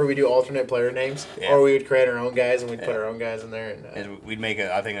 numbers. Remember we do alternate player names, Yeah. or we would create our own guys and we'd put Yeah. our own guys in there. And And we'd make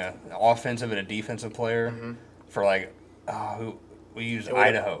an offensive and a defensive player for like, who we used and we-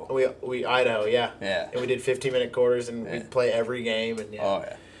 Idaho. We Idaho, yeah. Yeah. And we did 15-minute quarters, and Yeah. we'd play every game. And yeah. Oh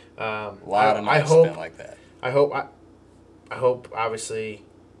yeah, Um, a lot of I nights hope. spent like that. I hope. Obviously,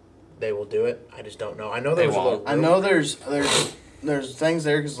 they will do it. I just don't know. I know there They was a won't. little. I know there's things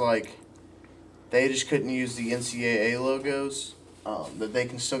there because like they just couldn't use the NCAA logos. That they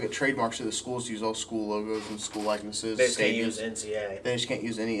can still get trademarks to the schools to use all school logos and school likenesses. They just can't stadiums. use NCAA. They just can't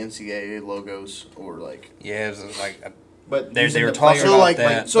use any NCAA logos or like. Yeah, it was like But They using were the talking player- about So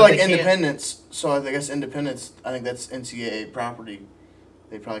that. so But like they can't- Independence. So I guess Independence. I think that's NCAA property.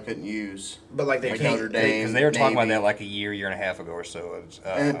 They probably couldn't use. But like they Like can't. Notre Dame. because they were talking about Navy. that like a year and a half ago or so. It's,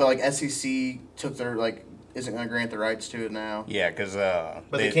 But like SEC took their like isn't going to grant the rights to it now. yeah, because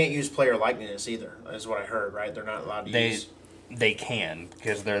But they can't use player likeness either. Is what I heard. Right? They're not allowed to use. They can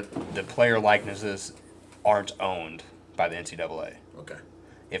because the player likenesses aren't owned by the NCAA. Okay.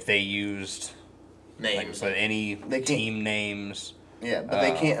 If they used like Names. so any They can't- team names, Yeah, but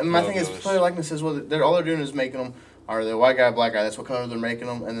they can't. And my thing is, logos. player likenesses. Well, they're all they're doing is making them. Are they white guy, black guy? That's what color they're making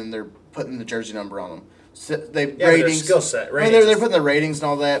them, and then they're putting the jersey number on them. So they Yeah, but their ratings, skill set, I mean, ratings they're is- putting the ratings and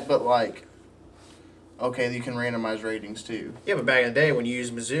all that, but like, okay, you can randomize ratings too. Yeah, but back in the day when you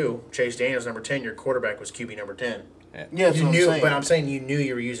used Mizzou, Chase Daniels number 10, your quarterback was QB number 10. Yeah, that's You what I'm knew, saying. but I'm saying you knew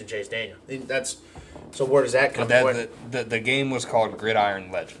you were using Chase Daniel. So where does that come But from? the game was called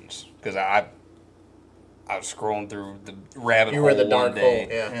Gridiron Legends because I was scrolling through the rabbit You hole were the one dark day. hole,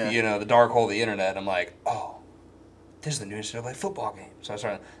 yeah. You know, the dark hole of the internet. I'm like, oh, this is the new NCAA football game. So I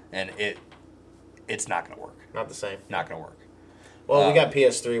started, and it's not going to work. Not the same. Not going to work. Well, we got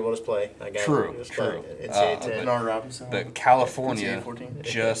PS3. We'll just play. I got True, We'll just true. Play NCAA 10. Bernard Robinson. But California NCAA 14.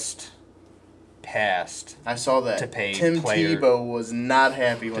 just passed I saw that. to pay Tim player- Tebow was not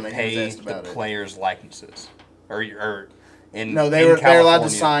happy when to he was pay asked the about it. players' likenesses, or in No, they in were allowed to California-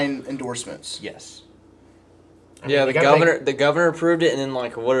 sign endorsements. Yes. Yeah, they the gotta the governor approved it, and then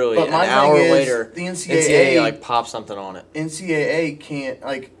like literally But an my thing hour is, later, the NCAA like popped something on it. NCAA can't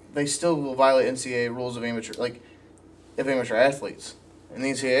they still will violate NCAA rules of amateur athletes, and the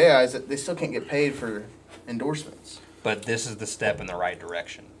NCAA is that they still can't get paid for endorsements. But this is the step in the right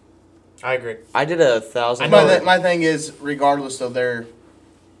direction. I agree. I did 1,000. My thing is, regardless of their,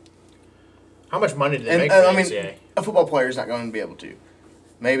 How much money did they and make for the I mean, NCAA? a football player is not going to be able to.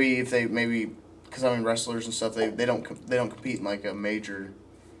 Maybe because I mean wrestlers and stuff, they don't compete in like a major,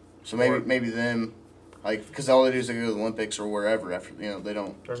 so maybe them, like because all they do is they go to the Olympics or wherever after they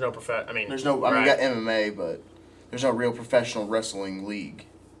don't. There's no I mean, There's no. I mean, right. we got MMA, but there's no real professional wrestling league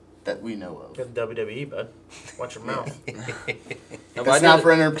that we know of. Got the WWE, bud. Watch your mouth. No, but That's not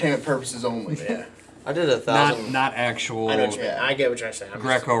for entertainment purposes only. Yeah. I did 1,000. Not actual I know what you mean. Yeah. I get what you're trying to say. I'm just-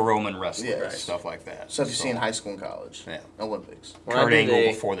 Greco-Roman wrestling, Yeah. stuff like that. Stuff you see in high school and college. Yeah. Olympics. When I Kurt did Angle a-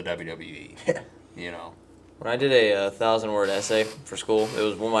 before the WWE. Yeah. You know. When I did a 1,000-word essay for school, it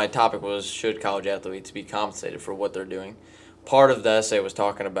was my topic was should college athletes be compensated for what they're doing. Part of the essay was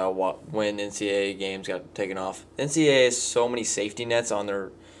talking about when NCAA games got taken off. The NCAA has so many safety nets on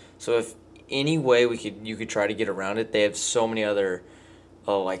their, so if any way you could try to get around it, they have so many other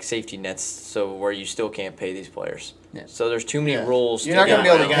like safety nets, so where you still can't pay these players. Yeah. So there's too many Yeah. rules. You're not Yeah, gonna be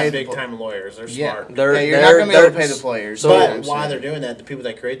able to they pay got the big time lawyers. They're Yeah. smart. They're, Yeah, you're not gonna be able to pay they're- the players. So- you know what But I'm while saying? they're doing that, the people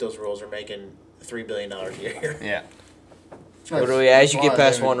that create those rules are making $3 billion a year. Yeah. Literally, as you That's get why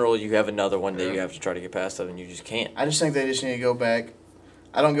past they- one rule, you have another one that you have to try to get past, and you just can't. I just think they just need to go back.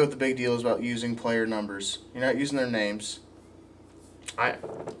 I don't get what the big deal is about using player numbers. You're not using their names.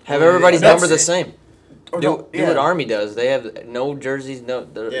 Have everybody's That's number the it. same. Or Do don't- what Army does. They have no jerseys. No,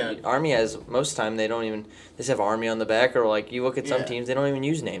 Yeah. Army has most of the time they don't even. They just have Army on the back, or like you look at some Yeah. teams, they don't even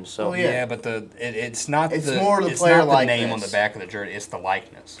use names. So Well, Yeah, Yeah. but it's not It's the more the it's player not the name likeness. on the back of the jersey. It's the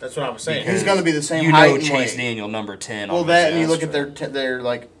likeness. That's what I'm saying. He's going to be the same You height know and Chase weight. Daniel number 10. Well, on that his and you vest. look at their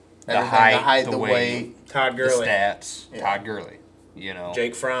like The everything, height, the the weight. Todd the Gurley, stats. Yeah. Todd Gurley. You know.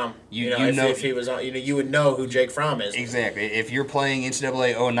 Jake Fromm. You if, know- if he was on, you would know who Jake Fromm is. Exactly. If you're playing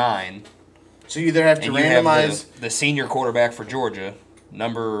NCAA 09 So you either have to and you randomize. have the senior quarterback for Georgia,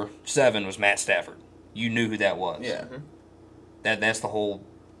 number 7 was Matt Stafford. You knew who that was. Yeah. That's the whole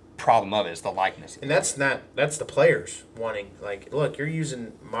problem of it, is the likeness. And that's the players wanting, like, look, you're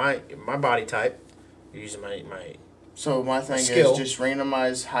using my body type, you're using my So my thing skill. is just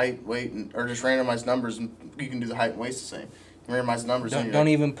randomize height, weight, or just randomize numbers, and you can do the height and weight the same. Randomize the numbers. and Don't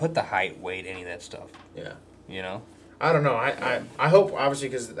even put the height, weight, any of that stuff. yeah. You know. I don't know. I hope, obviously,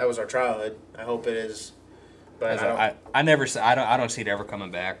 because that was our childhood. I hope it is, but I don't. I don't see it ever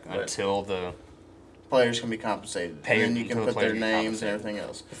coming back Right. until the players can be compensated, Pay- and then you can until the put their players get names and compensated. everything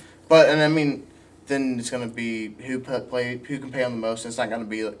else. But I mean, then it's going to be who can pay them the most. It's not going to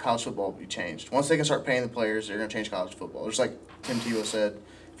be like college football will be changed. Once they can start paying the players, they're going to change college football. Just like Tim Tebow said,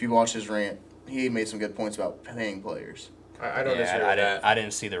 if you watch his rant, he made some good points about paying players. I don't Yeah, disagree with that. I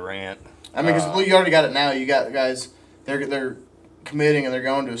didn't see the rant. I mean, because you already got it now. You got guys they're committing and they're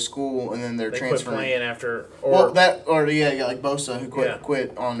going to a school and then they're They quit transferring. playing after, Well, or that or yeah, you got like Bosa who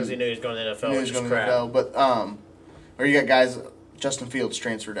quit on because he knew he was going to the NFL, knew he which was is going to the crap. NFL. But or you got guys, Justin Fields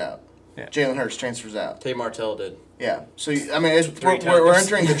transferred out. Yeah. Jalen Hurts transfers out. Tate Martell did. Yeah. So I mean, we're Three we're times.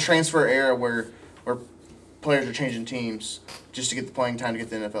 entering the transfer era where players are changing teams just to get the playing time to get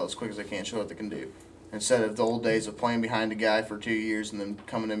to the NFL as quick as they can, show what they can do, instead of the old days of playing behind a guy for 2 years and then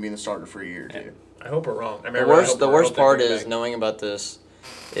coming in and being the starter for a year or two. I hope we're wrong. I mean, The I really worst, hope- the I worst hope they part bring is back- knowing about this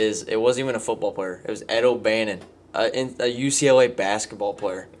is it wasn't even a football player. It was Ed O'Bannon, a UCLA basketball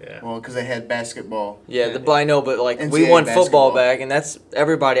player. Yeah. Well, because they had basketball. Yeah, but I know, but like we NCAA won football basketball. back, and that's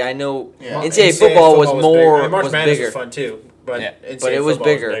everybody. I know Yeah. NCAA football was big. more I mean, March was Madness bigger, was fun too, but Yeah. NCAA but it was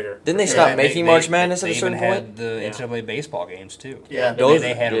football bigger. Didn't they stop making March Madness at a certain They even point? had the Yeah. NCAA baseball games too. Yeah.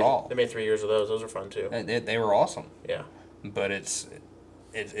 They had it Yeah. all. They made 3 years of those. Those are fun too. They were awesome. Yeah. But it's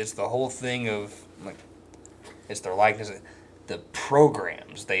the whole thing of like it's their likeness. The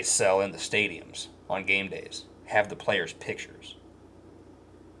programs they sell in the stadiums on game days have the players' pictures.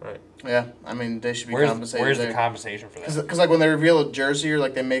 Right. Yeah, I mean they should be Where's compensated. the compensation for that? Because like when they reveal a jersey or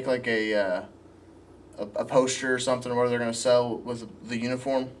like they make like a poster or something where they're gonna sell with the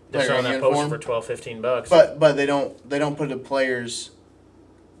uniform. They're selling that poster for $12-15. But they don't put a player's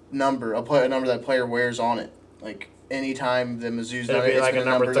number, a number that player wears on it. Like anytime the Mizzou's It'll be like a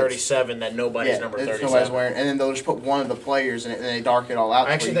number 37 that nobody's yeah, number it's 37. nobody's wearing, and then they'll just put one of the players in it, and they dark it all out.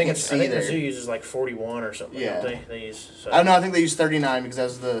 I actually think I think there. Mizzou uses like 41 or something. Yeah. Don't they use. So. I don't know. I think they use 39 because that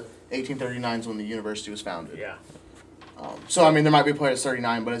was the 1839 is when the university was founded. Yeah. So I mean, there might be a player that's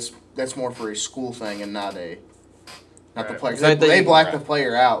 39, but that's more for a school thing and not the Right. player. 'Cause Right, they black right. the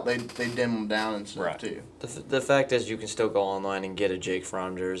player out. They dim them down and stuff Right. too. The fact is, you can still go online and get a Jake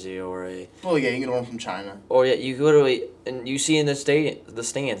Fromm jersey or a. Well, yeah, you can get one from China. Or yeah, you literally and you see in the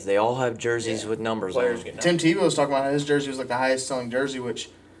stands, they all have jerseys with numbers on Players them. get Tim Tebow was talking about how his jersey was like the highest selling jersey, which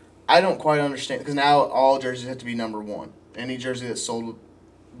I don't quite understand because now all jerseys have to be number one. Any jersey that's sold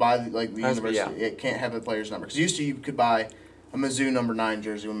by the Has to be, university, it can't have the player's number. Because used to you could buy a Mizzou number 9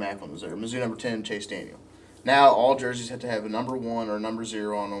 jersey when Macklin was there, Mizzou number 10 Chase Daniel. Now all jerseys have to have a number 1 or a number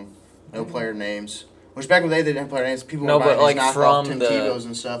 0 on them, no player names. Which back in the day they didn't have player names. People No, were buying but, these like, knockoff from Tim the- Tebow's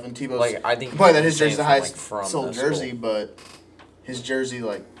and stuff, and Tebow's Like, I think probably that his saying jersey's the from, highest like, from sold the jersey, school. but his jersey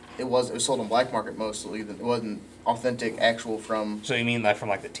like it was sold on black market mostly. It wasn't authentic, actual from. So you mean like from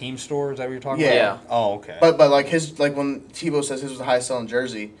like the team store? Is that what you're talking Yeah. about? Oh, okay. But like his like when Tebow says his was the highest selling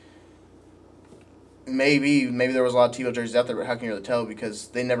jersey. Maybe there was a lot of Tebow jerseys out there, but how can you really tell? Because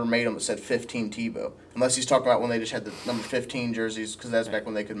they never made them that said 15 Tebow. Unless he's talking about when they just had the number 15 jerseys, because that's back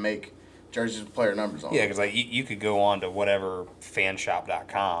when they could make jerseys with player numbers on Yeah, them. because like you could go on to whatever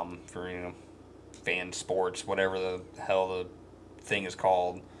fanshop.com for fan sports, whatever the hell the thing is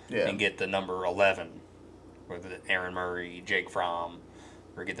called, Yeah. and get the number 11 with Aaron Murray, Jake Fromm,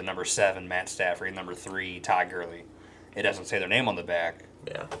 or get the number 7 Matt Stafford, number 3 Ty Gurley. It doesn't say their name on the back,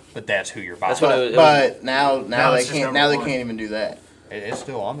 Yeah. but that's who you're buying. That's what it was. But now Now they it's just can't. number Now they one. can't even do that. It's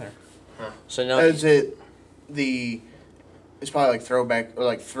still on there. So now Is it the? It's probably like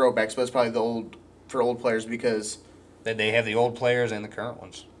throwbacks, but it's probably the old players because They have the old players and the current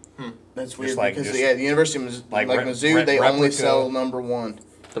ones. that's weird like- because just the University of like Mizzou they only replica- sell number 1.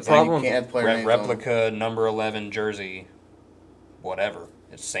 the So you problem. can't have player names on them. Replica number 11 jersey, whatever.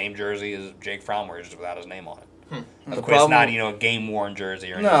 It's the same jersey as Jake Fromm wears, just without his name on it. Of The course, it's problem- not a game worn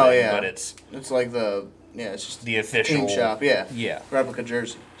jersey or anything, No, yeah. but it's It's like it's just the official team shop, yeah. Yeah. Replica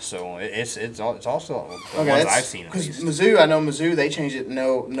jersey. So it's also the Okay, ones that's I've seen at because least. Mizzou. I know Mizzou. They changed it.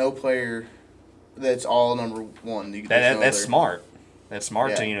 No player. That's all number 1. There's no That's other- smart. That's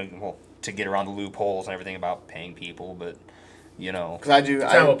smart Yeah. to get around the loopholes and everything about paying people, but Because I do.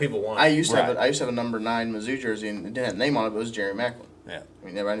 It's not what people want. I used to have. Right. I used to have a number 9 Mizzou jersey and it didn't have a name on it, but it was Jerry Macklin. yeah. I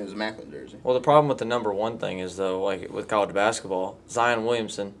mean, everybody knew it was a Macklin jersey. Well, the problem with the number 1 thing is though, like with college basketball, Zion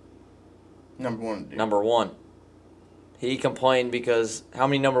Williamson, Number 1. Dude. number 1. He complained because how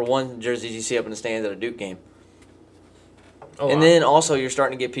many number 1 jerseys you see up in the stands at a Duke game? Oh, And wow. then also you're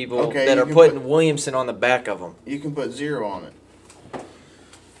starting to get people Okay, that you are can putting put- Williamson on the back of them. You can put 0 on it.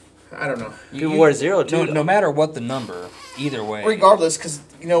 I don't know. People wear 0 too. No matter what the number, either way. Regardless, because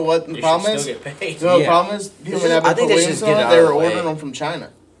you know what the You problem should is. still get paid. You know what the Yeah. problem is? People This is- that I put think they should Williamson just get on it it, they out were of the way. ordering them from China.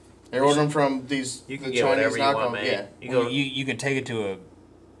 They were ordering them from these You can the get Chinese whatever you want, knockoff. man. Yeah. You Well, go. you can take it to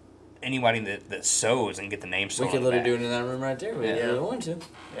anybody that sews and get the name We sewn could on the literally back. do it in that room right there. We Yeah. really want to.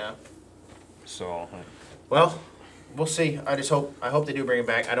 Yeah. So Well, we'll see. I hope they do bring it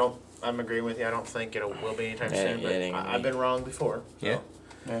back. I'm agreeing with you. I don't think it will be anytime Yeah, soon. But it ain't gonna I've be. been wrong before. So. Yeah.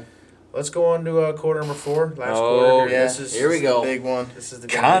 Yeah. Let's go on to quarter number 4. Last Oh, quarter. Yeah. Here we go. Big one. This is the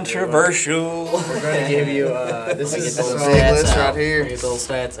controversial. We're going to give you. This Get is those so- big list stats right out. here. Get those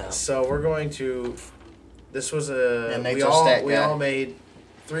stats out. So we're going to. This was a. Yeah, Nate's we our all stat we guy. all made.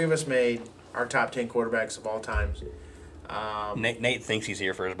 3 of us made our top 10 quarterbacks of all times. Nate thinks he's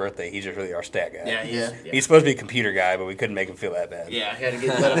here for his birthday. He's just really our stat guy. Yeah, Yeah. He's supposed to be a computer guy, but we couldn't make him feel that bad. Yeah, he had to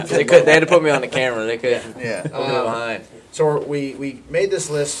get let him They had to put me on the camera. They couldn't Yeah. put me behind. So we made this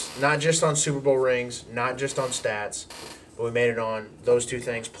list not just on Super Bowl rings, not just on stats, but we made it on those 2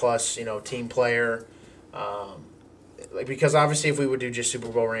 things plus team player, because obviously if we would do just Super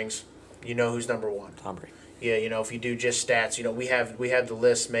Bowl rings, who's number 1. Tom Brady. Yeah, if you do just stats, we have the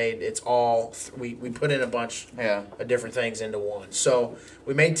list made. It's all we put in a bunch Yeah. of different things into one. So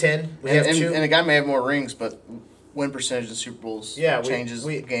we made 10. We And, have 2. and the guy may have more rings, but win percentage in Super Bowls changes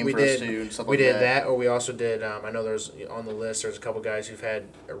the game for us too and stuff we like did that. or we also did. I know there's on the list. There's a couple guys who've had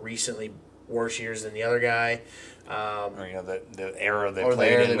recently worse years than the other guy. Or the era they Or the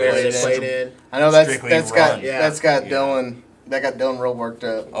played era in. they Where played they in. played in. I know that's Strictly got run. Yeah. that's got Yeah. Dylan real worked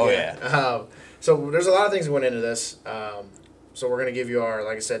up. Oh yeah. So there's a lot of things that went into this. So we're gonna give you our,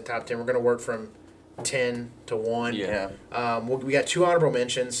 like I said, top 10. We're gonna work from 10 to 1. Yeah. We got 2 honorable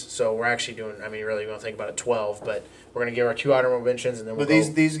mentions, so we're actually doing. I mean, really, you're gonna think about it, 12, but we're gonna give our 2 honorable mentions, and then we'll.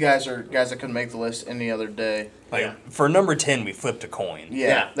 But these guys are guys that couldn't make the list any other day. Like for number 10, we flipped a coin.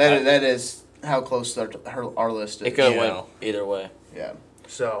 Yeah, that is how close our list is. It could have Yeah. went either way. Yeah.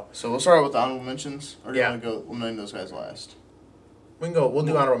 So So we'll start out with the honorable mentions, or do Yeah. you want to go? We'll name those guys last. we can go. We'll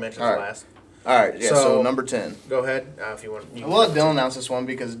do honorable mentions All right. last. All right. Yeah. So, So- number 10. Go ahead if you want. You We'll let Dylan announce this one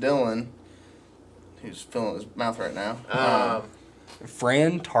because Dylan, who's filling his mouth right now.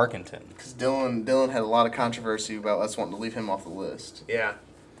 Fran Tarkenton. Because Dylan had a lot of controversy about us wanting to leave him off the list. Yeah.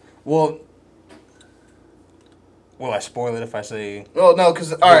 Well, will I spoil it if I say? Well, no,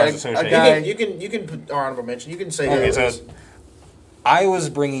 because all right, Association. a guy. You can put honorable mention. You can say. Okay, who it so is. I was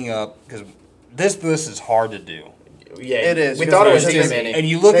bringing up because this list is hard to do, yeah, It is, We because thought it was there's easy. too many. and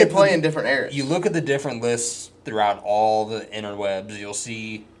you look They at play in different eras. You look at the different lists throughout all the interwebs. You'll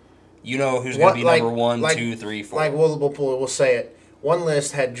see, who's going to be number 1, 2, 3, 4. Like we'll say it. One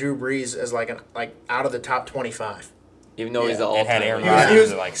list had Drew Brees as like out of the top 25. Even though he's the and all-time. had Aaron leader.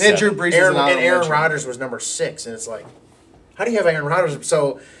 Rodgers at like Then 7. Drew Brees Aaron, is an and Aaron honorable Rodgers was number 6, and it's like, how do you have Aaron Rodgers?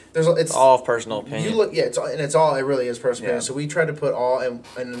 So it's It's all of personal opinion. you look it really is personal Yeah. opinion. So we tried to put all and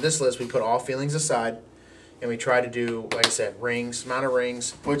in this list we put all feelings aside, and we tried to do, like I said, amount of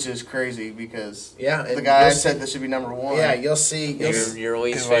rings. Which is crazy because Yeah, the and guy you'll said this should be number 1. Yeah, you'll see. Your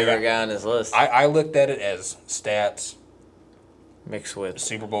least 'Cause, like, favorite guy on his list. I looked at it as stats, Mixed with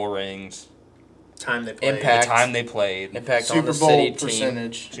Super Bowl rings, time they play. Impact. the time they played, impact on Super the Bowl city team.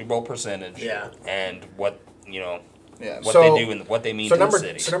 percentage. Super Bowl percentage, Yeah. and what Yeah. what So- they do and what they mean So to the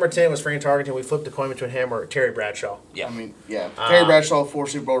city. number 10 was Fran Tarkenton. We flipped the coin between him or Terry Bradshaw. Yeah. I mean, yeah. Terry Bradshaw 4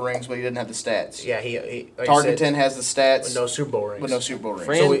 Super Bowl rings, but he didn't have the stats. Yeah, he like I Tarkenton said, has the stats, with no Super Bowl rings. but no Super Bowl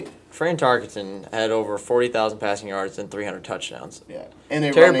rings. Fran Tarkenton had over 40,000 passing yards and 300 touchdowns. Yeah. In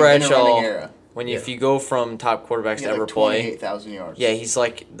a Terry running Bradshaw, era. if you go from top quarterbacks He to had ever like play, 28,000 yards. yeah, he's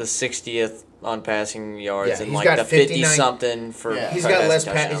like the 60th on passing yards Yeah, and he's like got the 59 50-something for Yeah. He's passing got less.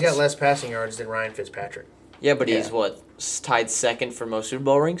 touchdowns. He's got less passing yards than Ryan Fitzpatrick. Yeah, but he's Yeah. what, tied second for most Super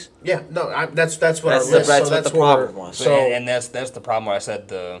Bowl rings? Yeah, no, that's what That's our the- list. that's so what that's the problem where- was. So and that's the problem where I said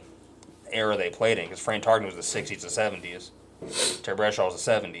the era they played in, because Fran Tarkenton was the 60s and 70s, Terry Bradshaw was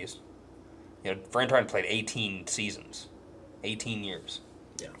the 70s. Fran Tarkenton played 18 seasons, 18 years.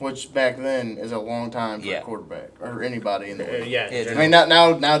 Which back then is a long time for Yeah. a quarterback or anybody in the league. yeah, Yeah, I mean,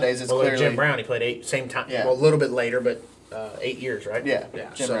 nowadays it's well, clearly Jim Brown, he played same time. Yeah. Well, a little bit later, but 8 years, right? Yeah, yeah.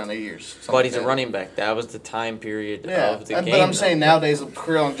 Jim so- Brown 8 years. something But he's like a that. running back. That was the time period Yeah, of the but game. I'm though. saying nowadays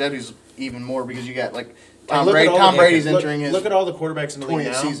career longevity is even more because you got like Tom Look at Brady. all Tom the- Brady's look- entering his Look at all the quarterbacks in the league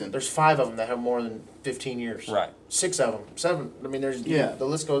 20th now. season. There's 5 of them that have more than 15 years. Right. 6 of them, 7. I mean, there's Yeah. The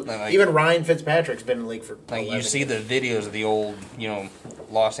list goes. Like- even Ryan Fitzpatrick's been in the league for. Like you 11 see years. the videos of the old,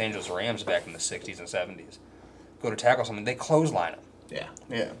 Los Angeles Rams back in the 60s and 70s. Go to tackle something, they clothesline them. Yeah.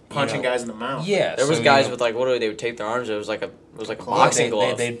 yeah. Punching guys in the mouth. Yeah, There was so, guys with like they would tape their arms. It was like a boxing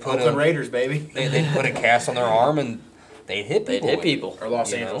glove. They'd put Oakland a Raiders, baby. they'd put a cast on their arm and they'd hit They'd people. hit with people. it, Or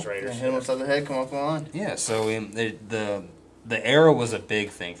Los you Angeles know? Raiders. Hit him upside the head, come off the line. Yeah, so the era was a big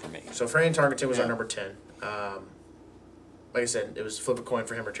thing for me. So Fran Tarkenton was our Yeah. number 10. Like I said, it was flip a coin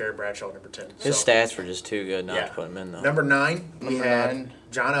for him or Terry Bradshaw, number 10. His So, stats were just too good not yeah. to put him in though. Number 9, we Number had 9.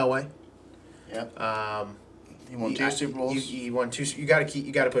 John Elway. Yep. He won 2 Super Bowls. He won 2. You got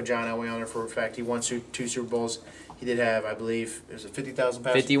to put John Elway on there for a fact. He won 2 Super Bowls. He did have, I believe, it was a 50,000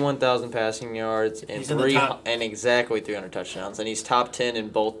 pass. 51,000 passing yards and He's in the top. exactly 300 touchdowns, and he's top 10 in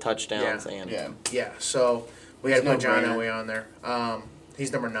both touchdowns Yeah. and Yeah. Yeah, so we had to It's put John no-brainer. Elway on there.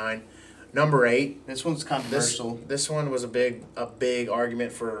 He's number 9. Number 8. This one's controversial. This one was a big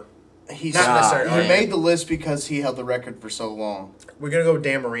argument for. He's Not necessarily. He made the list because he held the record for so long. We're gonna go with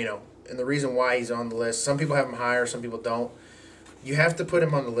Dan Marino, and the reason why he's on the list. Some people have him higher, some people don't. You have to put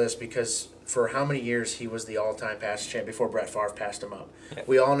him on the list because for how many years he was the all-time passing champ before Brett Favre passed him up. Yeah.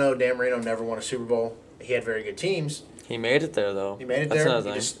 We all know Dan Marino never won a Super Bowl. He had very good teams. he made it there though. He made it That's there. another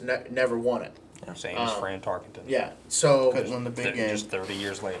He thing. just never won it. Same as Fran Tarkenton. Yeah. So Couldn't win the big game. Just 30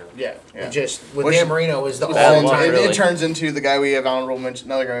 years later. yeah, Yeah. we just with Which- Dan Marino is the Bad luck, all-time. It, really. it turns into the guy we have honorable mention.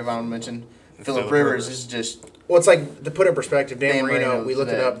 Another guy we have honorable mention. Philip Phillip Rivers Rivers. is just Well, it's like to put it in perspective. Dan, Dan Marino. Marino's We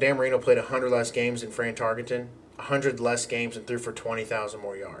looked it dead. up. Dan Marino played 100 less games than Fran Tarkenton. 100 less games and threw for 20,000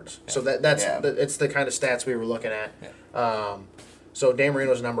 more yards. So that's Yeah. it's the kind of stats we were looking at. So Dan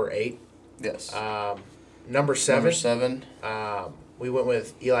Marino's number 8. yes. Number 7. Number 7. We went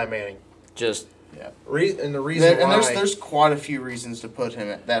with Eli Manning. Just Yeah. And the reason And why there's quite a few reasons to put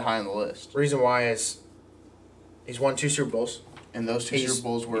him that high on the list. reason why is he's won 2 Super Bowls. And those two Super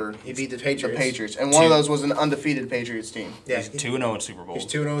Bowls were he beat the Patriots. And one of those was an undefeated Patriots team. Yeah, He's 2-0 in Super Bowls.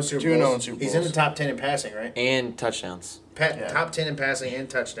 He's 2-0 in Super 2-0 Bowls. in Super He's in the Bowls. top 10 in passing, right? And touchdowns. Top 10 in passing and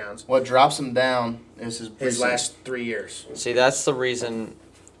touchdowns. What drops him down is his last 3 years. See, that's the reason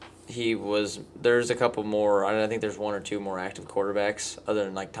he was. There's a couple more. I think there's one or two more active quarterbacks other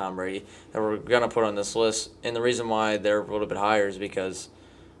than like Tom Brady that we're gonna put on this list. And the reason why they're a little bit higher is because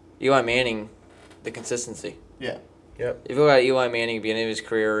Eli Manning, the consistency. Yeah. Yep. If you look at Eli Manning at the beginning of his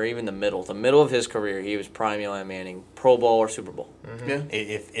career, or even the middle of his career, he was prime Eli Manning, Pro Bowl or Super Bowl. Mm-hmm. Yeah.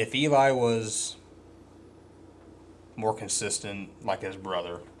 If Eli was more consistent like his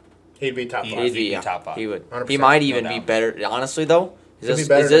brother, He'd be top 5. He'd be top 5. He would. 100%, He might no even be doubt. better. Honestly, though, He could be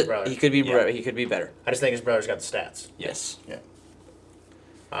better than his brother. He could be. Yeah. He could be better. I just think his brother's got the stats. Yes. Yeah.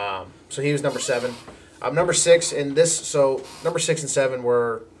 So he was number 7. Number 6 in this. So number 6 and 7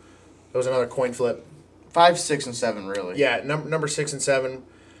 were. It was another coin flip. 5, 6, and 7 really. Yeah, number 6 and 7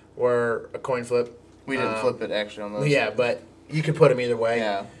 were a coin flip. We didn't flip it actually on those. Yeah, but you could put them either way.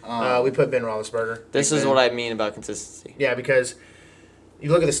 Yeah. We put Ben Roethlisberger. This is what I mean about consistency. Yeah, because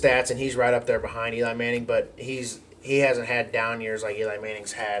you look at the stats and he's right up there behind Eli Manning, but he hasn't had down years like Eli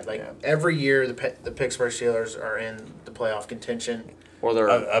Manning's had. Like every year, the Pittsburgh Steelers are in the playoff contention. Or they're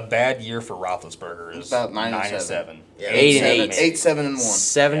a bad year for Roethlisberger is about 9-7. Yeah. 8-8. 8, 7, and 1.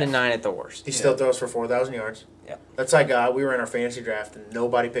 7-9 at the worst. He still throws for 4,000 yards. Yeah. That's like we were in our fantasy draft and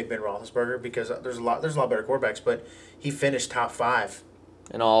nobody picked Ben Roethlisberger because there's a lot better quarterbacks, but he finished top 5.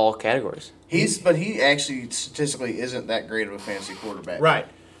 In all categories. But he actually statistically isn't that great of a fantasy quarterback. Right.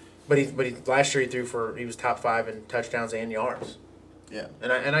 But he last year he was top 5 in touchdowns and yards. Yeah.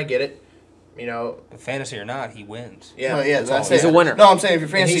 And I get it. You know, Fantasy or not, he wins. yeah. No, yeah, That's that's all. He's a winner. No, I'm saying if you're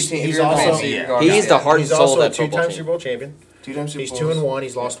And fantasy team, he's if you're also- fantasy, yeah. regardless. He's the heart and He's soul of also a that football 2-time team. Super Bowl champion. 2-time Super He's Bowls. 2-1.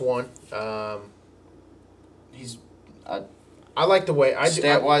 He's lost 1. He's I like the way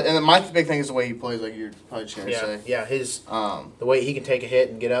stat wise, and then my big thing is the way he plays. Like you're probably trying to Yeah, say. yeah. The way he can take a hit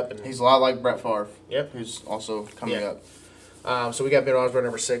and get up and He's a lot like Brett Favre. Yep. Who's also coming Yeah. up. So we got Ben Roethlisberger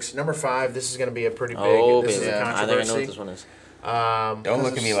number 6. Number 5. This is going to be a pretty big. Oh, this is baby. a I think I controversy. know what this one is. Don't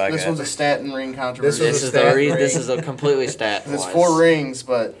look at me like This that. one's a stat and ring controversy. This This was is a stat this ring. is a completely stat. It's 4 rings,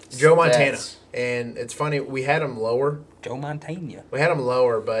 but Joe Montana. stats. And it's funny, we had him lower. Joe Montana. We had him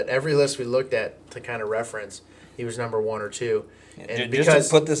lower, but every list we looked at to kind of reference, he was number 1 or 2. And Just to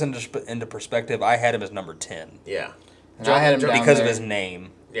put this into perspective, I had him as number 10 yeah. And I had him down because of there. his name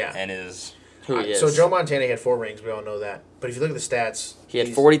Yeah. and his. Who he is. So Joe Montana had 4 rings, we all know that. But if you look at the stats, He had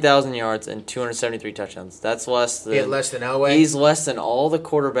he's- 40,000 yards and 273 touchdowns. That's less than. He had less than Elway. He's less than all the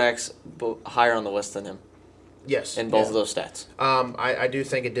quarterbacks higher on the list than him Yes. in both of those stats. I do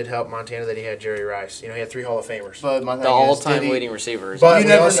think it did help Montana that he had Jerry Rice. You know, he had 3 Hall of Famers. But my thing The all-time is, did he- leading receivers. But You we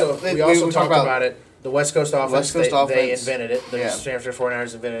never also, know. we also We talked talk about it. The West Coast offense, West Coast they offense. invented it. The Yeah. San Francisco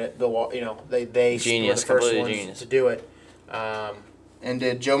 49ers invented it. They Genius, were the first completely ones genius. to do it. And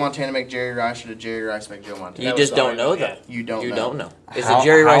did Joe Montana make Jerry Rice, or did Jerry Rice make Joe Montana? You That just was the don't know argument, that. You don't You know. don't know. Is How- it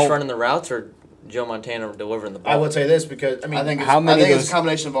Jerry Rice how- running the routes or Joe Montana delivering the ball? I will say this because, I mean, I think it's, How many I think of it's a those-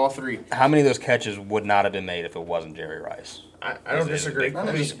 combination of all 3. How many of those catches would not have been made if it wasn't Jerry Rice? I don't Is it disagree. big? I I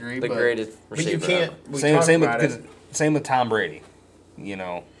don't mean, disagree, the but greatest but receiver. you can't. ever. We Same talked same about with it. same with Tom Brady. You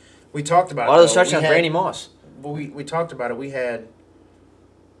know, We talked about A lot of it. those though. touchdowns, We had- Randy Moss. Well, we talked about it. We had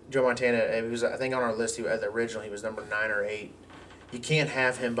Joe Montana. He was, I think, on our list. He at the original. He was number 9 or 8. You can't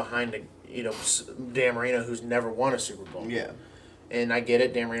have him behind Dan Marino, who's never won a Super Bowl. yeah. And I get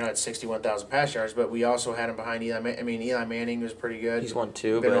it. Dan Marino had 61,000 pass yards, but we also had him behind Eli. Eli Manning was pretty good. He's won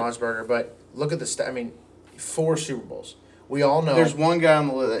 2, Ben but Roethlisberger. But look at the 4 Super Bowls. We all know. There's one guy on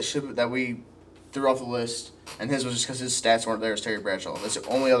the list that we threw off the list, and his was just because his stats weren't there. Is Terry Bradshaw. That's the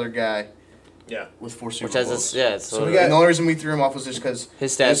only other guy Yeah. with 4 Super which has Bowls. So we got- And the only reason we threw him off was just because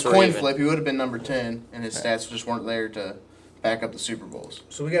His stats were coin even. flip. He would have been number 10, and his stats just weren't there to back up the Super Bowls.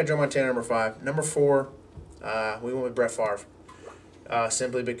 So we got Joe Montana number 5. Number 4, we went with Brett Favre.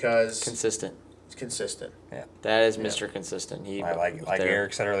 Simply because consistent. it's consistent. That is Mr. Consistent. He like was there.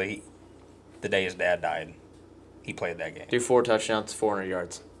 Eric said earlier, the day his dad died, he played that game. Do 4 touchdowns, 400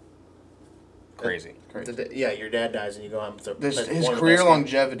 yards. Crazy. Yeah, your dad dies and you go home. With His one of the career best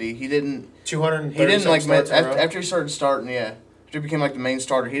longevity, he didn't 230 he didn't like starts in a row. after he started starting. Yeah, after he became like the main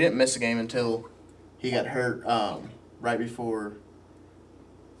starter, he didn't miss a game until he got hurt. Right before.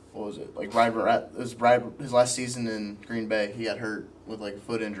 What was it? Like it was right his last season in Green Bay. He got hurt with like a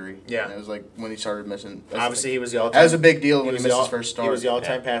foot injury. Yeah. and it was like when he started missing. Obviously, he was the all-time. That was a big deal when he was missed the his first start. He was the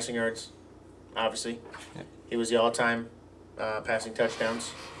all-time passing yards. Obviously, he was the all-time passing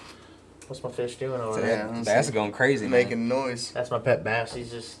touchdowns. What's my fish doing over Yeah, there? let's Bass see. is going crazy, man. Making noise. That's my pet bass.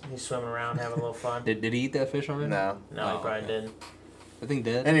 He's swimming around having a little fun. Did he eat that fish already? No. No, he probably didn't. I think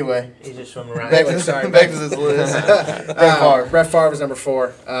dead. Anyway, He's just swimming around. back Anyway, to, sorry. back to this list. Brett Favre. Brett Favre is number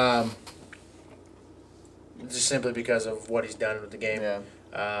 4. Just simply because of what he's done with the game.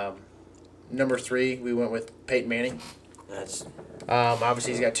 Yeah. Number 3, we went with Peyton Manning. That's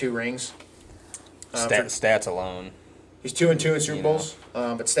Obviously, he's got 2 rings. Stats alone. He's 2-2 in Super You Bowls.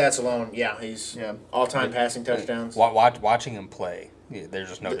 But stats alone, yeah, he's all-time passing touchdowns. Watching him play, there's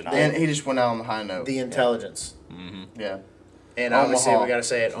just no denying. And he just went out on the high note. The intelligence. Yeah. And obviously, Omaha. we got to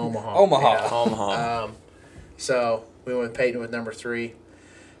say it, Omaha. Omaha. You know? Omaha. So we went with Peyton with number 3.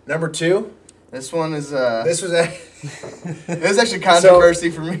 Number 2, This one is this was this is actually controversy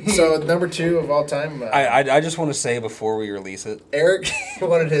for me. so number 2 of all time. I just want to say before we release it, Eric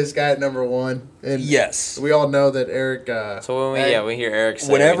wanted his guy at number 1. And yes. we all know that Eric. So when we hear Eric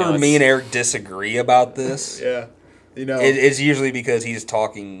say, Whenever we know me and it's- Eric disagree about this, Yeah, you know. it's usually because he's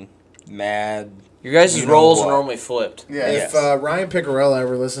talking mad. your guys' you know roles what. are normally flipped. yeah. If Yes. Ryan Picarella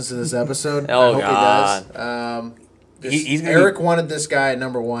ever listens to this episode, I Oh, hope God. he does. He's gonna Eric wanted this guy at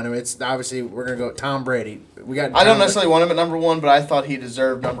number 1. I mean, it's obviously we're gonna go Tom Brady. We got. I don't Tom- necessarily want him at number 1, but I thought he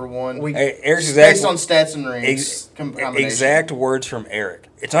deserved number 1. We- Eric's based on exact, stats and rings. combination. exact words from Eric.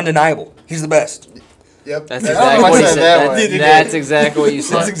 It's undeniable. He's the best. Yep. That's I don't know exactly if I what he said said. that That's, way. that's exactly what you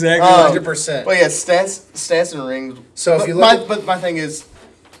said. exactly. 100%. But yeah, stats and rings. So if but you look but my thing is,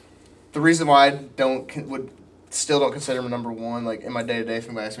 the reason why I still don't consider him number 1. Like in my day to day, if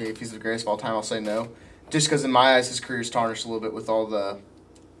anybody asks me if he's the greatest of all time, I'll say no. Just because in my eyes, his career's tarnished a little bit with all the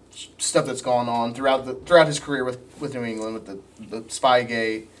stuff that's gone on throughout his career with New England, with the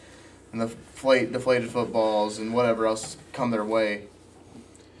Spygate and the deflated footballs and whatever else has come their way.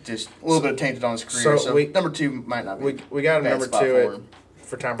 Just a little bit tainted on his career. So So, number 2 might not be. we got him bad number spot 2 for him.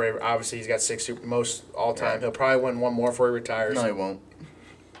 for Tom Brady. Obviously, he's got 6 most all time. He'll probably win one more before he retires. No, he won't.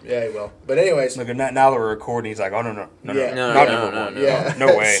 Yeah, he will. But anyways, Look, now that we're recording, he's like, oh, no, Yeah. not number one. yeah.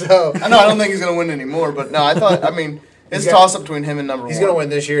 No way. So I don't think he's going to win anymore, but no, I mean, it's a got- toss up between him and number 1. he's gonna win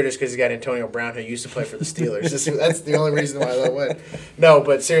this year just because he's got Antonio Brown, who used to play for the Steelers. That's the only reason why they'll win. No,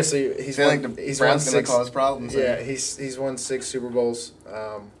 but seriously, I feel like the he's won Browns going 6. to cause problems. Yeah, there. he's won 6 Super Bowls.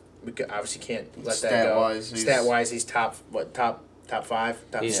 We obviously can't let that go. Stat-wise, he's- Stat-wise, he's top 5,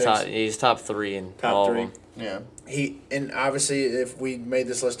 top He's 6. he's top 3 in Top all 3. of them. Yeah. And obviously, if we made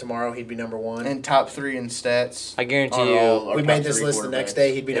this list tomorrow, he'd be number 1. And top 3 in stats. I guarantee are you- all our we top made this 3 list the next quarterbacks.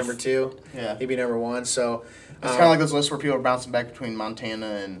 day, he'd be If- number 2. Yeah. He'd be number 1. So It's kind of like those lists where people are bouncing back between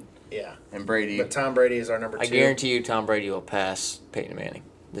Montana yeah. and Brady. But Tom Brady is our number 2. I guarantee you Tom Brady will pass Peyton Manning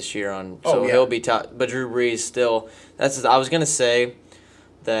this year on. Oh, So yeah. he'll be top. But Drew Brees still. I was gonna say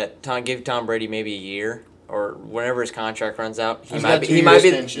that give Tom Brady maybe a year or whenever his contract runs out. He's got 2 year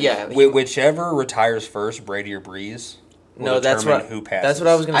extension. Yeah. Whichever retires first, Brady or Breeze, will No, that's determine what who passes. That's what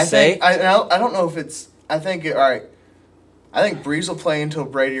I was gonna I say. think I don't know if it's. I think all right. I think Breeze will play until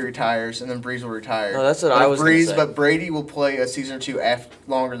Brady retires, and then Breeze will retire. No, that's what But I if was gonna Breeze, say. But Brady will play a season or 2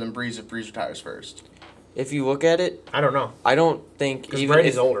 longer than Breeze if Breeze retires first. If you look at it, I don't know. I don't think 'Cause even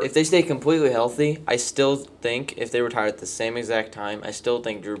Brady's if, older. if they stay completely healthy, I still think if they retire at the same exact time, I still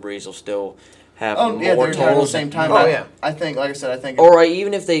think Drew Brees will still have Oh yeah, more they retire at the totals. same time. Oh, but yeah. I think, like I said, I think Or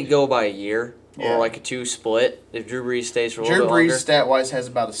even if they go by a year Yeah. or like a 2 split, if Drew Brees stays for a Drew little bit Brees longer. stat wise has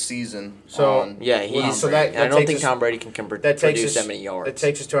about a season. So- on Yeah, Tom he's. so Brady. that I don't takes think us- Tom Brady can That takes produce us that many yards. That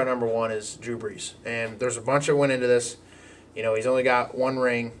takes us to our number 1 is Drew Brees, and there's a bunch that went into this. You know, he's only got 1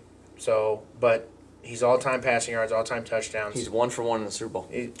 ring, but he's all-time passing yards, all-time touchdowns. He's 1 for 1 in the Super Bowl.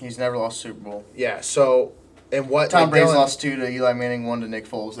 He's never lost a Super Bowl. Yeah. So, and what Tom like Brady's Dylan- lost 2 to Eli Manning, 1 to Nick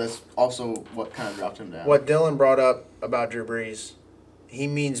Foles. That's also what kind of dropped him down. What Dylan brought up about Drew Brees, he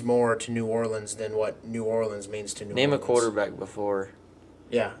means more to New Orleans than what New Orleans means to New Name a Orleans. quarterback before.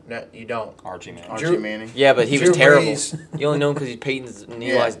 Yeah, no, you don't. Archie man. Archie Drew- Manning. Yeah, but he Drew was terrible. Brees- You only know him because he's Peyton's and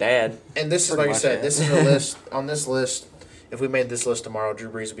Yeah. Eli's dad. And this is Pretty like I much, said, yeah. this is a list. On this list, if we made this list tomorrow, Drew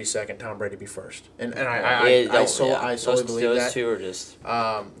Brees would be second, Tom Brady would be first. And I solely believe those that. two are just.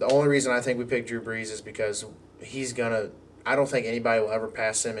 The only reason I think we picked Drew Brees is because he's gonna. I don't think anybody will ever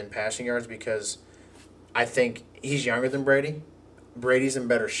pass him in passing yards because I think he's younger than Brady. Brady's in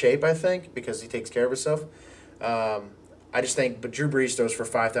better shape, I think, because he takes care of himself. I just think, but Drew Brees throws for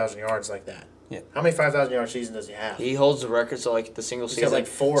 5,000 yards like that. Yeah. How many 5,000 yard seasons does he have? He holds the record, so like the single He's season. got like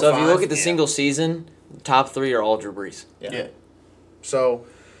 4 or so if you 5. look at the Yeah. single season, top 3 are all Drew Brees. Yeah. So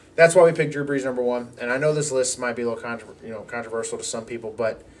that's why we picked Drew Brees number 1. And I know this list might be a little controversial to some people,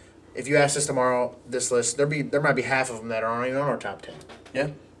 but if you ask us tomorrow, this list there might be half of them that aren't even on our top 10. Yeah.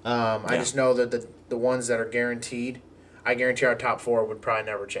 I just know that the ones that are guaranteed. I guarantee our top 4 would probably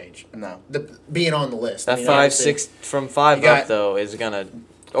never change. No. Being on the list. That I mean, 5, obviously- 6 from 5 You got- up though is gonna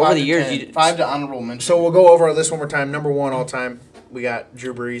over 5 the to years. 10. 5 to honorable mention. So we'll go over our list one more time. Number 1 all time, we got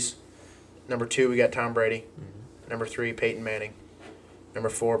Drew Brees. Number 2, we got Tom Brady. Number 3, Peyton Manning. Number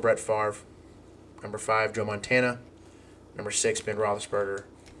 4, Brett Favre. Number 5, Joe Montana. Number 6, Ben Roethlisberger.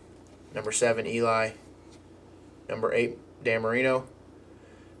 Number 7, Eli. Number 8, Dan Marino.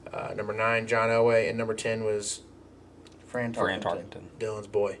 Number 9, John Elway. And number 10 was Fran Tarkenton. Dylan's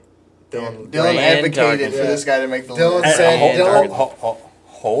boy. Dylan Fran advocated Tarkenton. for this guy to make the Dylan list. said-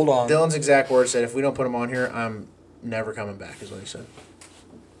 Hold on. Dylan's exact words said, if we don't put him on here, I'm never coming back, is what he said.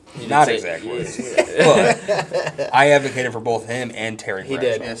 Not say- exact words. But I advocated for both him and Terry He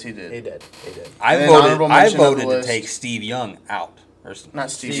Bradshaw. did. Yes, he did. He did. He did. I And then voted. honorable I mention of the voted to list. take Steve Young out. Or Not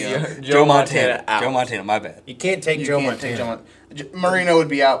Steve Steve Young. Young. Joe Montana. out. Joe Montana. My bad. You can't take You Joe can't Montana. take Joe Marino would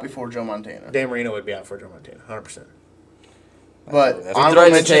be out before Joe Montana. Dan Marino would be out for Joe Montana, 100%. But That's honorable right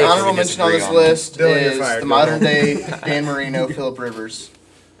to mention, take. honorable We mention on this disagree on. list Dylan, you're is fired. the modern day Dan Marino, Phillip Rivers,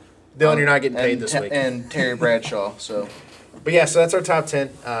 Dylan, you're not getting paid and, this Te- week. and Terry Bradshaw. So But yeah, so that's our top 10.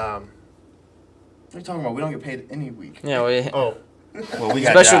 what are you talking about? We don't get paid any week. Yeah, we, Oh, Well, we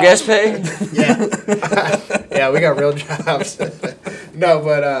got special jobs. guest pay. yeah. Yeah, we got real jobs. No,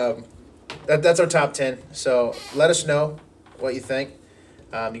 but that's our top 10. So let us know what you think.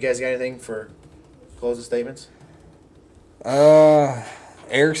 You guys got anything for closing statements?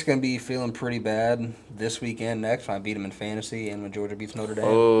 Eric's gonna be feeling pretty bad this weekend. Next, when I beat him in fantasy, and when Georgia beats Notre Dame.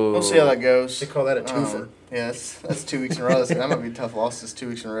 Oh, We'll see how that goes. They call that a twofer. Yeah, that's 2 weeks in a row. That might be a tough loss. This 2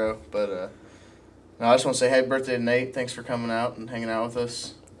 weeks in a row. But no, I just want to say happy birthday to Nate. Thanks for coming out and hanging out with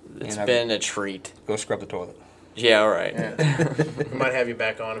us. It's And been a treat. Go scrub the toilet. Yeah, all right. Yeah. We might have you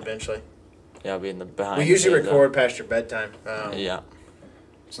back on eventually. Yeah, I'll be in the behind. We the usually scenes, record past your bedtime. Yeah.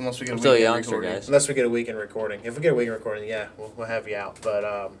 So unless we get I'm a still a weekend youngster, recording. guys. Unless we get a weekend recording. If we get a weekend recording, yeah, we'll have you out. But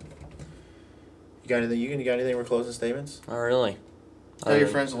you got anything? You got anything for closing statements? Oh, really? Tell your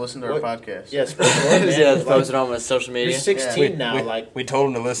friends to listen to our What- podcast. Yes. Yeah, it's posted on my social You're media. 16 Yeah. now. Like We told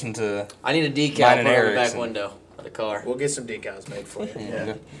him to listen to. I need a decal Mine put and on the Eric's back and- window of the car. we'll get some decals made for you.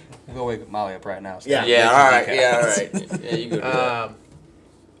 Yeah. We'll go wake Molly up right now. So Yeah. Yeah, make all some right. decals. Yeah, all right. Yeah, you go do that.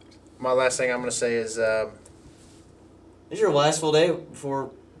 My last thing I'm gonna say is This is your last full day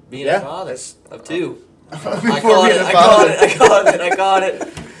before being Yeah, a father that's- of 2. I Before caught being it. a I father. caught it. I caught it.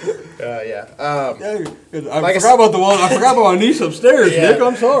 yeah. I Like I forgot about the one. I forgot about my niece upstairs, Yeah. Nick.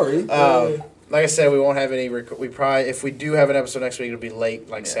 I'm sorry. Like I said, we won't have any. We probably, if we do have an episode next week, it'll be late,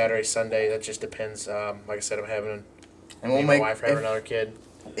 like Yeah. Saturday, Sunday. That just depends. Like I said, I'm having And me we'll and my make wife having another kid.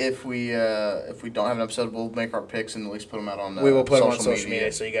 if we don't have an episode, we'll make our picks and at least put them out on. We will put them on social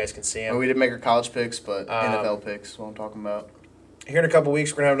media so you guys can see Well, them. we did make our college picks, but NFL picks. What I'm talking about. Here in a couple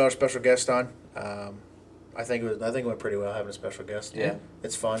weeks, we're gonna have another special guest on. I think it went pretty well having a special guest. Yeah.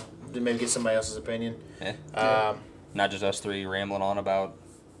 It's fun. Maybe get somebody else's opinion. Yeah. Not just us three rambling on about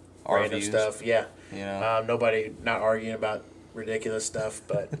our Random views. stuff. Yeah. You know. Nobody not arguing about ridiculous stuff,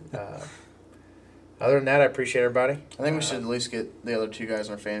 but other than that, I appreciate everybody. I think we should at least get the other 2 guys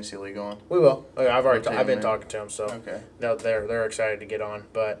in our fantasy league on. We will. I've already. Rotate I've been them in. talking to them, so Okay. no, they're excited to get on.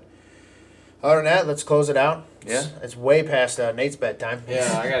 But other than that, let's close it out. Yeah. It's way past Nate's bedtime.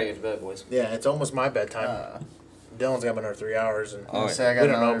 Yeah, I gotta get to bed, boys. Yeah, it's almost my bedtime. Dylan's got another 3 hours, and Oh, Say I got we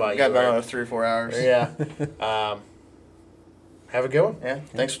don't know another, about got you, about right? another 3 or 4 hours. yeah. Have a good one. Yeah.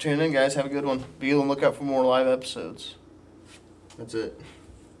 Thanks for tuning in, guys. Have a good one. Be on the lookout for more live episodes. That's it.